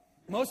up.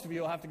 Most of you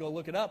will have to go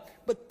look it up.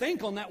 But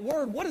think on that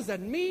word. What does that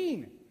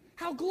mean?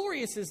 How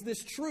glorious is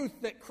this truth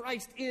that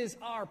Christ is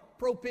our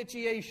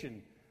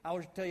propitiation? I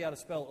will tell you how to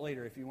spell it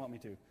later if you want me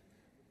to.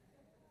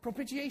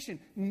 Propitiation.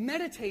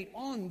 Meditate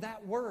on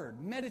that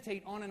word.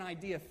 Meditate on an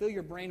idea. Fill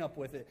your brain up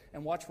with it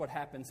and watch what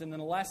happens. And then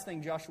the last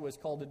thing Joshua is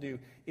called to do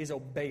is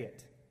obey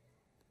it.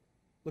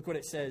 Look what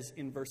it says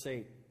in verse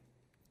 8.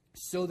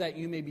 So that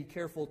you may be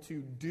careful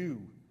to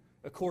do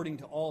according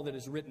to all that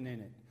is written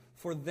in it.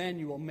 For then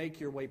you will make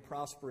your way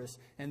prosperous,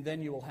 and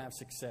then you will have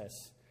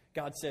success.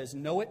 God says,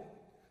 know it,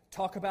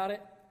 talk about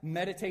it,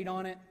 meditate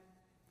on it.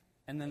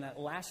 And then that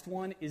last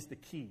one is the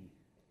key.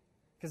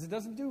 Because it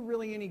doesn't do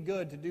really any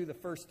good to do the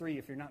first three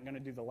if you're not going to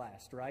do the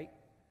last, right?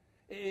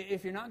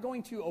 If you're not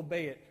going to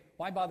obey it,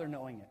 why bother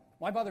knowing it?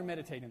 Why bother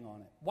meditating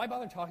on it? Why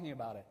bother talking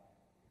about it?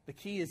 The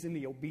key is in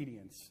the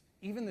obedience.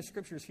 Even the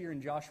scriptures here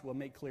in Joshua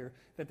make clear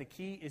that the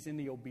key is in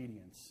the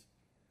obedience.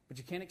 But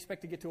you can't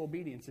expect to get to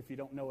obedience if you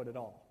don't know it at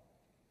all.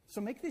 So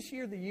make this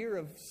year the year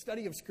of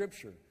study of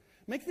Scripture.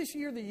 Make this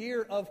year the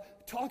year of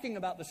talking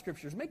about the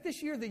Scriptures. Make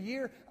this year the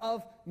year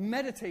of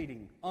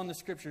meditating on the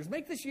Scriptures.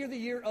 Make this year the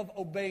year of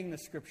obeying the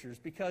Scriptures,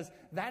 because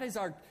that is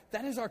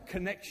our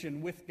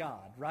connection with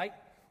God, right?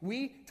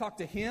 We talk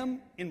to Him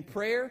in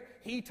prayer.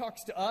 He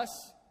talks to us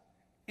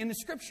in the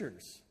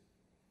Scriptures.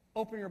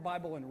 Open your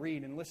Bible and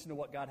read and listen to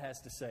what God has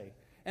to say.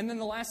 And then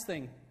the last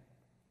thing,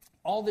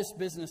 all this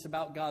business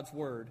about God's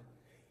Word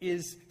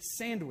is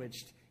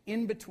sandwiched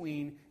in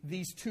between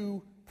these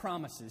two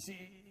promises.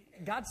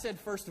 God said,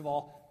 first of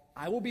all,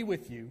 I will be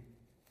with you.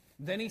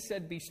 Then He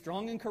said, be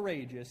strong and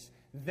courageous.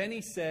 Then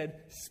He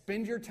said,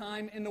 spend your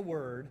time in the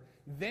Word.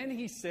 Then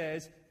He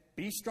says,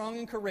 be strong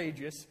and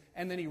courageous.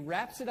 And then He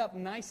wraps it up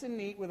nice and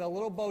neat with a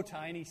little bow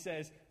tie, and He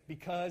says,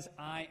 because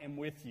I am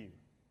with you.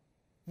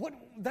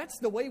 That's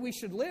the way we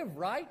should live,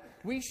 right?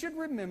 We should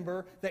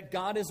remember that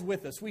God is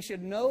with us. We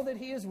should know that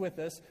He is with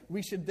us.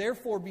 We should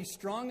therefore be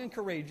strong and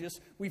courageous.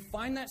 We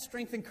find that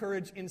strength and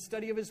courage in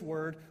study of His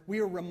Word. We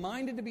are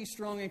reminded to be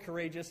strong and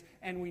courageous,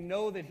 and we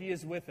know that He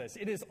is with us.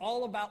 It is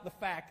all about the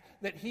fact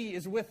that He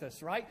is with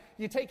us, right?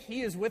 You take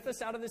He is with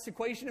us out of this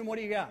equation, and what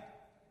do you got?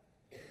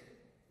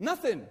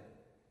 Nothing.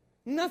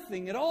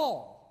 Nothing at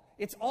all.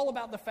 It's all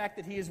about the fact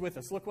that He is with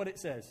us. Look what it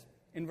says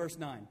in verse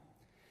 9.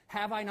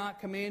 Have I not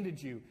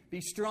commanded you?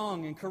 Be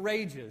strong and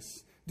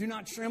courageous. Do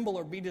not tremble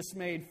or be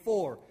dismayed,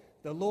 for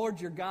the Lord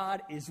your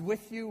God is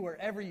with you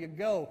wherever you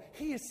go.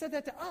 He has said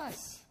that to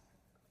us.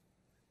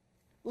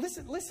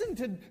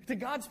 Listen to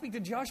God speak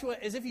to Joshua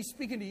as if He's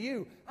speaking to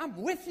you. I'm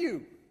with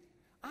you.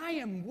 I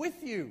am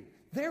with you.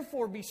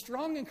 Therefore, be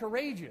strong and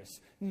courageous.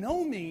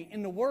 Know me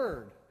in the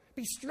Word.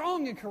 Be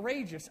strong and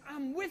courageous.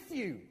 I'm with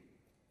you.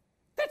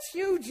 That's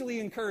hugely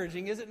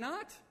encouraging, is it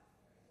not?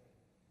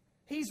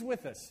 He's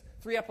with us.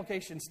 3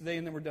 applications today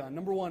and then we're done.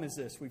 Number 1 is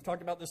this. We've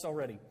talked about this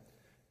already.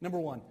 Number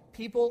 1,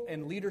 people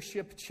and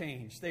leadership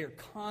change. They are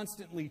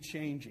constantly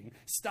changing.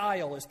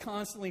 Style is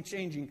constantly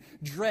changing.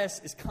 Dress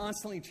is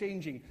constantly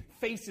changing.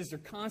 Faces are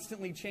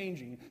constantly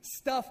changing.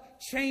 Stuff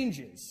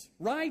changes,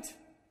 right?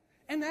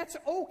 And that's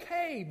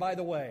okay, by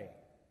the way.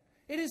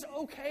 It is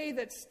okay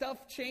that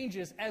stuff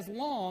changes as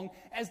long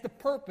as the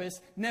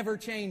purpose never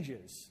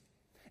changes.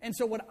 And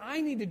so what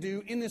I need to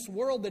do in this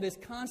world that is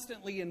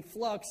constantly in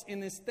flux, in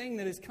this thing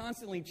that is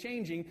constantly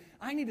changing,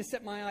 I need to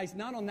set my eyes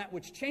not on that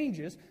which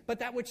changes, but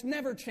that which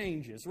never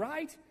changes,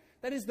 right?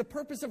 That is the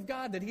purpose of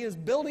God, that He is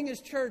building His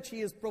church.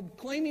 He is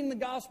proclaiming the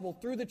gospel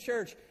through the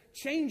church,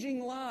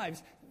 changing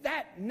lives.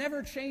 That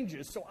never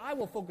changes. So I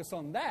will focus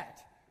on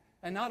that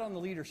and not on the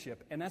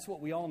leadership. And that's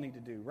what we all need to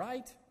do,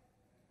 right?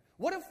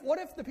 What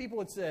if the people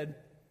had said,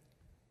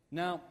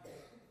 no,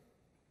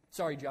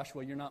 sorry,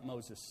 Joshua, you're not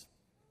Moses.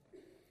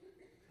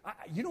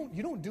 You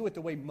don't do it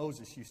the way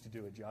Moses used to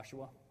do it,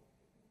 Joshua.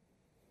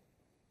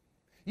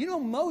 You know,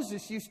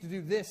 Moses used to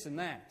do this and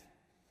that.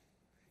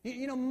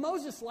 You know,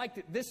 Moses liked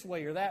it this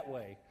way or that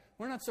way.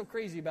 We're not so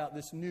crazy about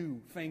this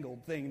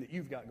new-fangled thing that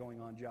you've got going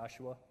on,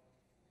 Joshua.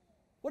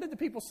 What did the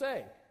people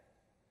say?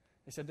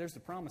 They said, there's the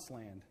promised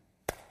land.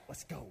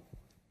 Let's go.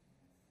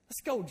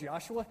 Let's go,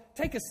 Joshua.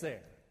 Take us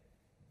there.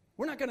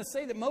 We're not going to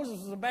say that Moses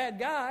was a bad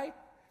guy,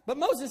 but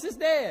Moses is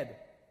dead.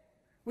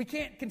 We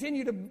can't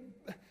continue to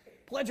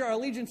pledge our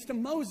allegiance to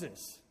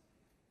Moses.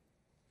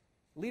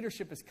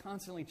 Leadership is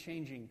constantly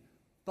changing,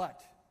 but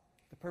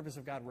the purpose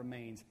of God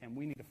remains, and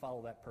we need to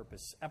follow that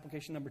purpose.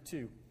 Application number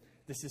 2.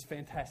 This is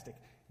fantastic.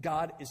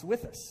 God is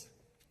with us.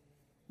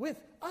 With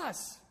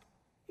us.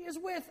 He is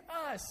with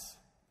us.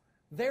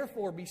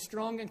 Therefore, be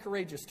strong and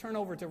courageous. Turn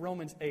over to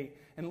Romans 8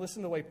 and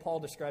listen to the way Paul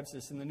describes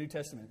this in the New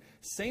Testament.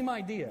 Same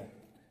idea.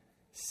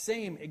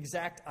 Same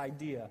exact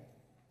idea.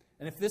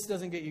 And if this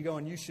doesn't get you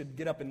going, you should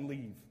get up and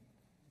leave.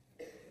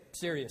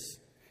 Serious.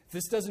 If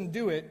this doesn't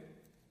do it,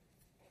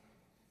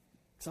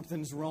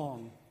 something's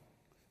wrong.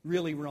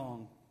 Really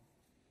wrong.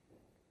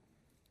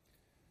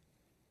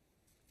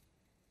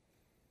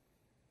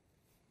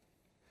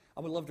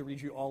 I would love to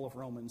read you all of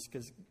Romans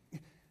because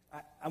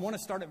I want to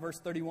start at verse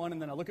 31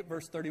 and then I look at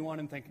verse 31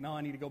 and think, no,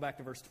 I need to go back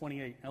to verse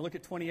 28. And I look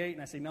at 28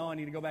 and I say, no, I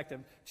need to go back to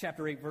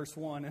chapter 8, verse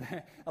 1.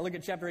 And I look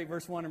at chapter 8,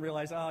 verse 1 and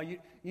realize,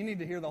 you need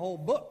to hear the whole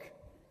book.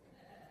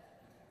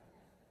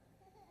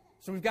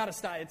 So we've got to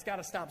stop. It's got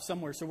to stop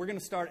somewhere. So we're going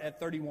to start at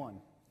 31.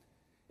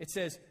 It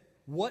says,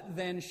 what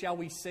then shall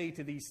we say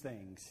to these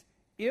things?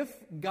 If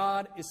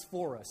God is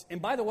for us. And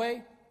by the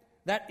way,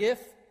 that if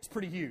is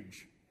pretty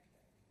huge.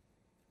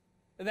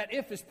 That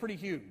if is pretty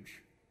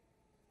huge.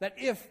 That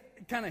if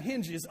kind of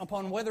hinges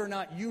upon whether or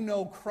not you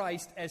know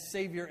Christ as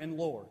Savior and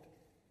Lord.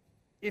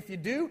 If you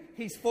do,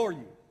 He's for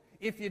you.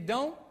 If you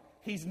don't,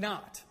 He's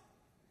not.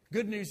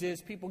 Good news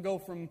is people go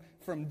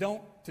from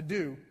don't to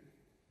do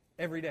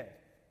every day.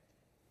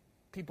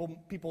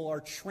 People are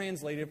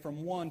translated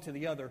from one to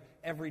the other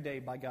every day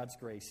by God's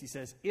grace. He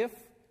says, if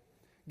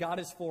God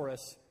is for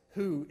us,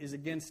 who is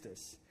against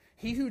us?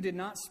 He who did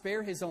not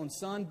spare His own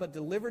Son, but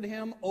delivered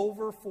Him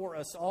over for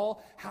us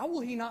all, how will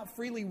He not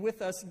freely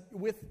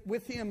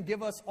with Him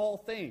give us all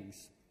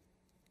things?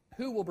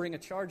 Who will bring a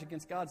charge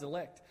against God's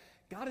elect?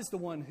 God is the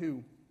one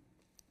who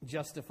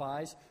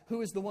justifies.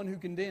 Who is the one who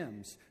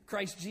condemns?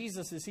 Christ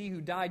Jesus is He who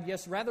died,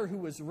 yes, rather who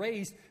was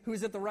raised, who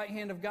is at the right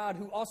hand of God,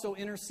 who also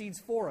intercedes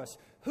for us.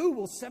 Who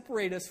will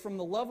separate us from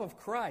the love of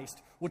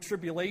Christ? Will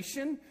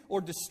tribulation, or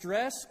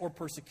distress, or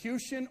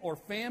persecution, or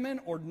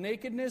famine, or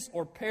nakedness,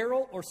 or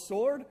peril, or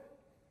sword?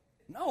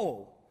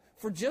 No.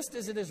 For just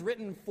as it is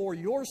written, for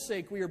your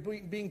sake we are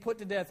being put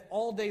to death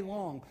all day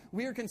long.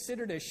 We are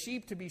considered as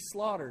sheep to be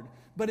slaughtered.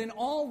 But in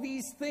all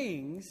these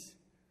things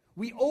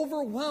we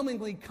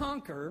overwhelmingly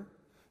conquer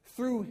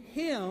through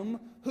Him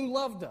who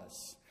loved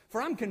us.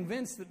 For I'm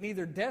convinced that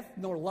neither death,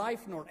 nor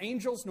life, nor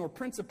angels, nor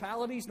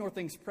principalities, nor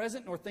things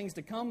present, nor things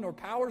to come, nor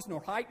powers, nor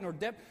height, nor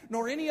depth,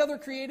 nor any other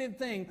created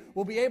thing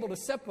will be able to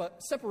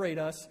separate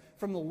us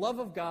from the love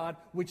of God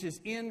which is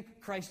in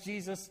Christ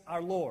Jesus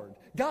our Lord.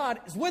 God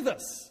is with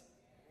us.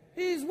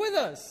 He's with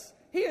us.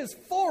 He is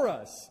for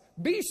us.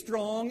 Be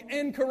strong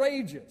and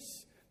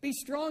courageous. Be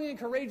strong and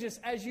courageous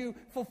as you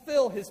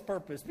fulfill His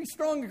purpose. Be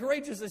strong and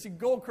courageous as you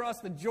go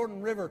across the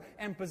Jordan River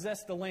and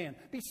possess the land.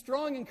 Be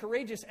strong and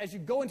courageous as you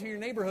go into your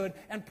neighborhood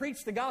and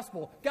preach the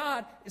gospel.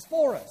 God is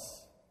for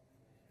us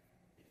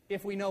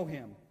if we know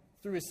Him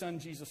through His Son,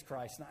 Jesus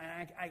Christ. Now,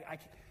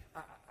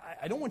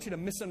 I don't want you to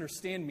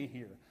misunderstand me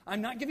here.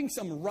 I'm not giving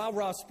some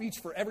rah-rah speech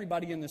for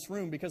everybody in this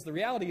room, because the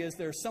reality is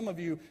there are some of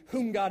you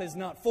whom God is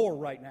not for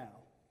right now.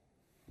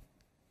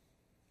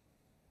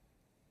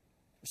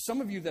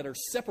 Some of you that are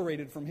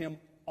separated from Him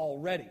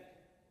already.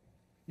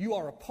 You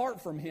are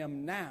apart from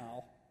Him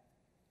now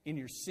in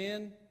your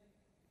sin,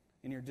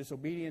 in your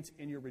disobedience,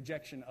 in your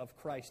rejection of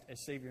Christ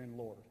as Savior and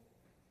Lord.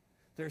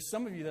 There are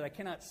some of you that I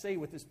cannot say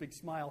with this big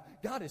smile,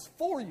 God is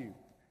for you,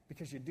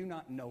 because you do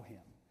not know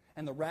Him.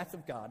 And the wrath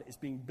of God is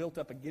being built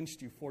up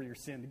against you for your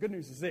sin. The good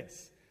news is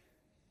this.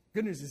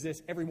 Good news is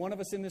this. Every one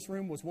of us in this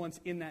room was once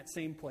in that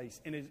same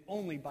place. And it is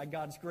only by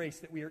God's grace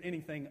that we are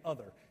anything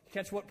other.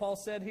 Catch what Paul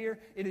said here?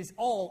 It is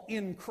all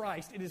in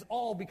Christ. It is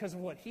all because of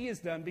what He has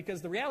done.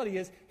 Because the reality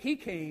is, He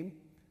came,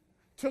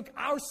 took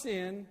our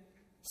sin,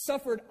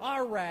 suffered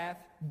our wrath,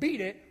 beat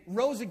it,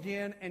 rose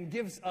again, and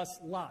gives us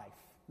life.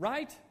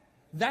 Right?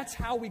 That's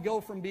how we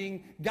go from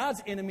being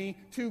God's enemy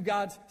to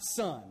God's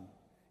son.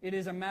 It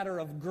is a matter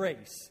of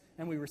grace.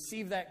 And we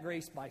receive that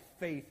grace by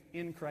faith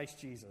in Christ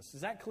Jesus.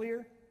 Is that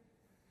clear?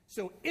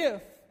 So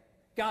if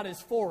God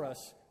is for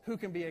us, who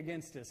can be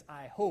against us?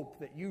 I hope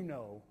that you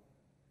know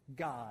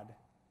God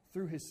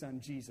through His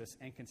Son Jesus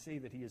and can say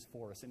that He is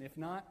for us. And if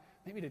not,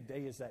 maybe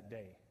today is that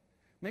day.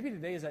 Maybe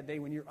today is that day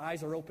when your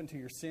eyes are open to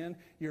your sin,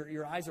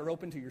 your eyes are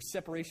open to your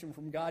separation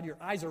from God, your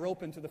eyes are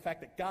open to the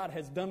fact that God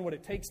has done what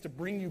it takes to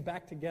bring you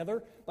back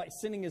together by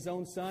sending His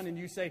own Son, and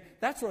you say,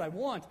 that's what I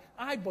want.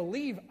 I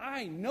believe,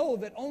 I know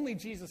that only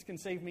Jesus can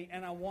save me,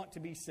 and I want to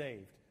be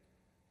saved.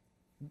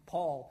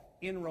 Paul,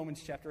 in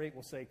Romans chapter 8,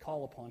 will say,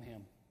 call upon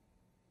Him.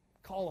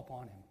 Call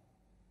upon Him.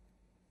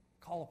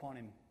 Call upon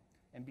Him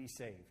and be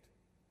saved.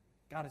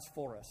 God is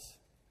for us.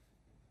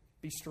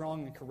 Be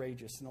strong and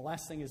courageous. And the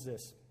last thing is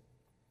this.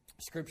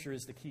 Scripture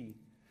is the key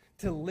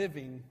to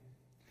living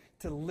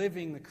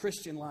the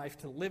Christian life,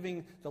 to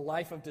living the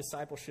life of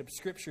discipleship.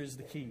 Scripture is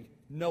the key.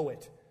 Know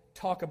it.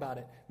 Talk about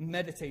it.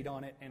 Meditate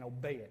on it and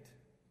obey it.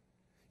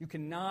 You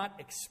cannot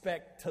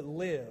expect to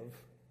live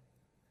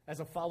as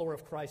a follower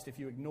of Christ if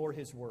you ignore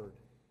His word.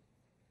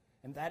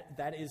 And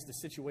that is the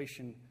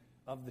situation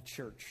of the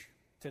church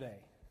today.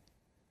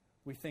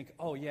 We think,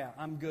 oh yeah,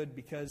 I'm good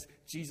because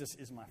Jesus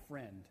is my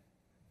friend.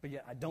 But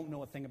yet I don't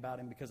know a thing about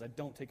Him because I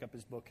don't take up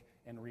His book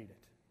and read it.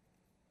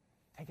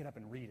 Take it up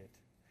and read it.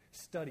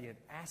 Study it.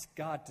 Ask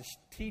God to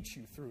teach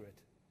you through it.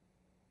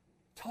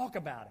 Talk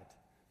about it.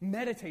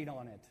 Meditate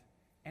on it.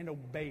 And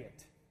obey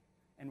it.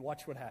 And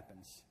watch what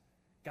happens.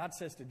 God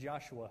says to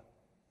Joshua,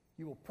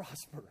 you will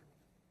prosper.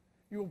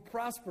 You will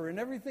prosper. In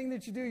everything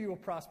that you do, you will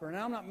prosper. And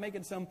I'm not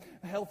making some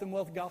health and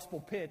wealth gospel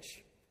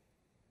pitch.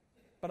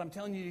 But I'm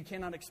telling you, you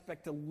cannot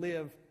expect to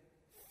live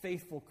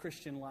faithful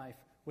Christian life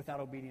without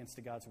obedience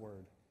to God's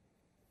word.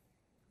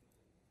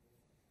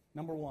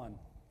 Number one,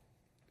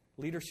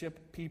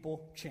 leadership,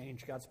 people,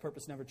 change. God's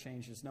purpose never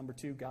changes. Number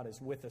two, God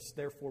is with us.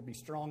 Therefore, be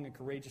strong and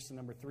courageous. And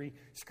number three,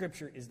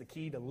 Scripture is the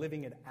key to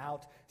living it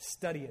out.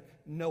 Study it,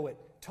 know it,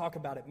 talk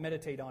about it,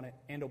 meditate on it,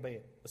 and obey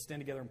it. Let's stand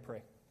together and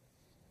pray.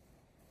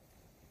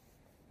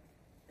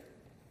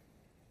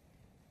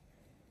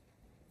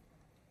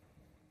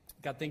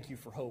 God, thank you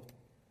for hope.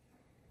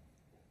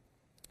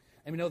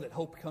 And we know that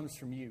hope comes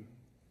from you.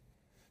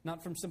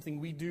 Not from something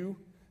we do,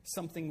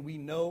 something we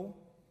know,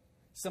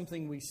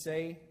 something we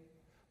say,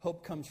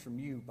 Hope comes from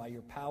you by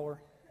your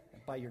power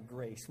and by your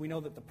grace. We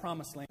know that the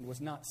promised land was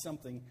not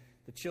something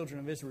the children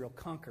of Israel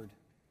conquered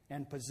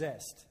and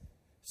possessed,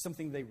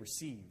 something they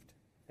received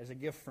as a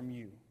gift from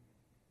you.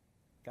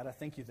 God, I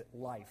thank you that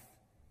life,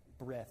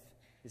 breath,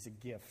 is a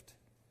gift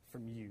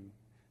from you.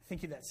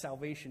 Thank you that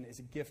salvation is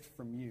a gift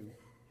from you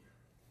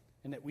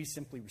and that we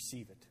simply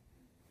receive it.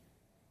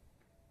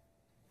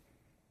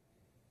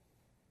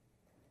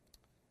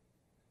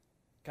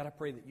 God, I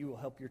pray that you will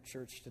help your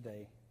church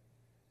today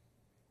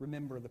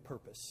remember the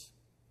purpose.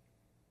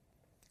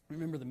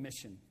 Remember the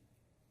mission.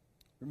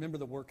 Remember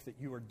the work that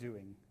you are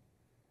doing.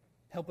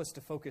 Help us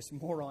to focus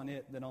more on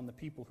it than on the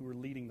people who are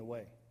leading the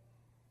way.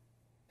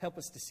 Help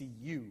us to see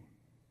you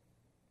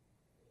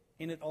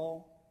in it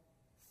all,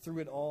 through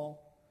it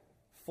all,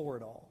 for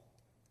it all.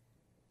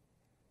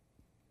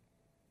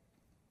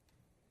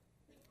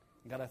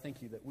 God, I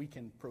thank you that we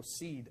can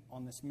proceed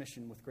on this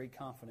mission with great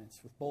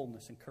confidence, with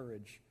boldness and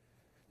courage.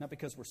 Not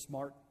because we're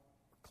smart,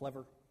 or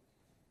clever,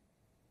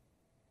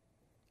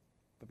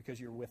 but because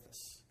you're with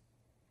us.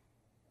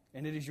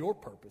 And it is your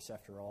purpose,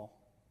 after all.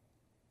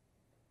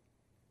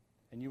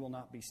 And you will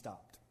not be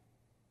stopped.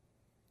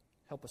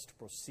 Help us to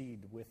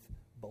proceed with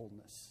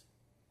boldness.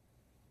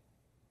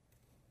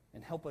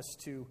 And help us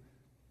to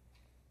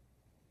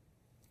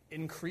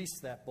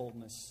increase that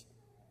boldness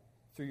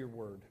through your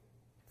word.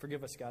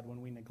 Forgive us, God,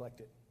 when we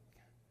neglect it.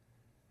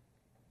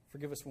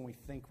 Forgive us when we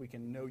think we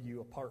can know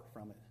you apart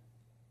from it.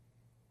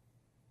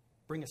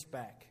 Bring us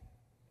back.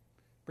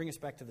 Bring us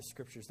back to the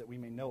Scriptures that we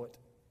may know it,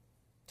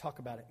 talk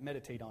about it,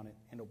 meditate on it,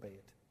 and obey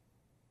it.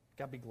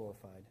 God be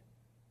glorified.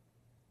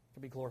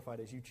 God be glorified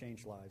as you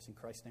change lives. In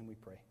Christ's name we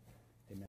pray.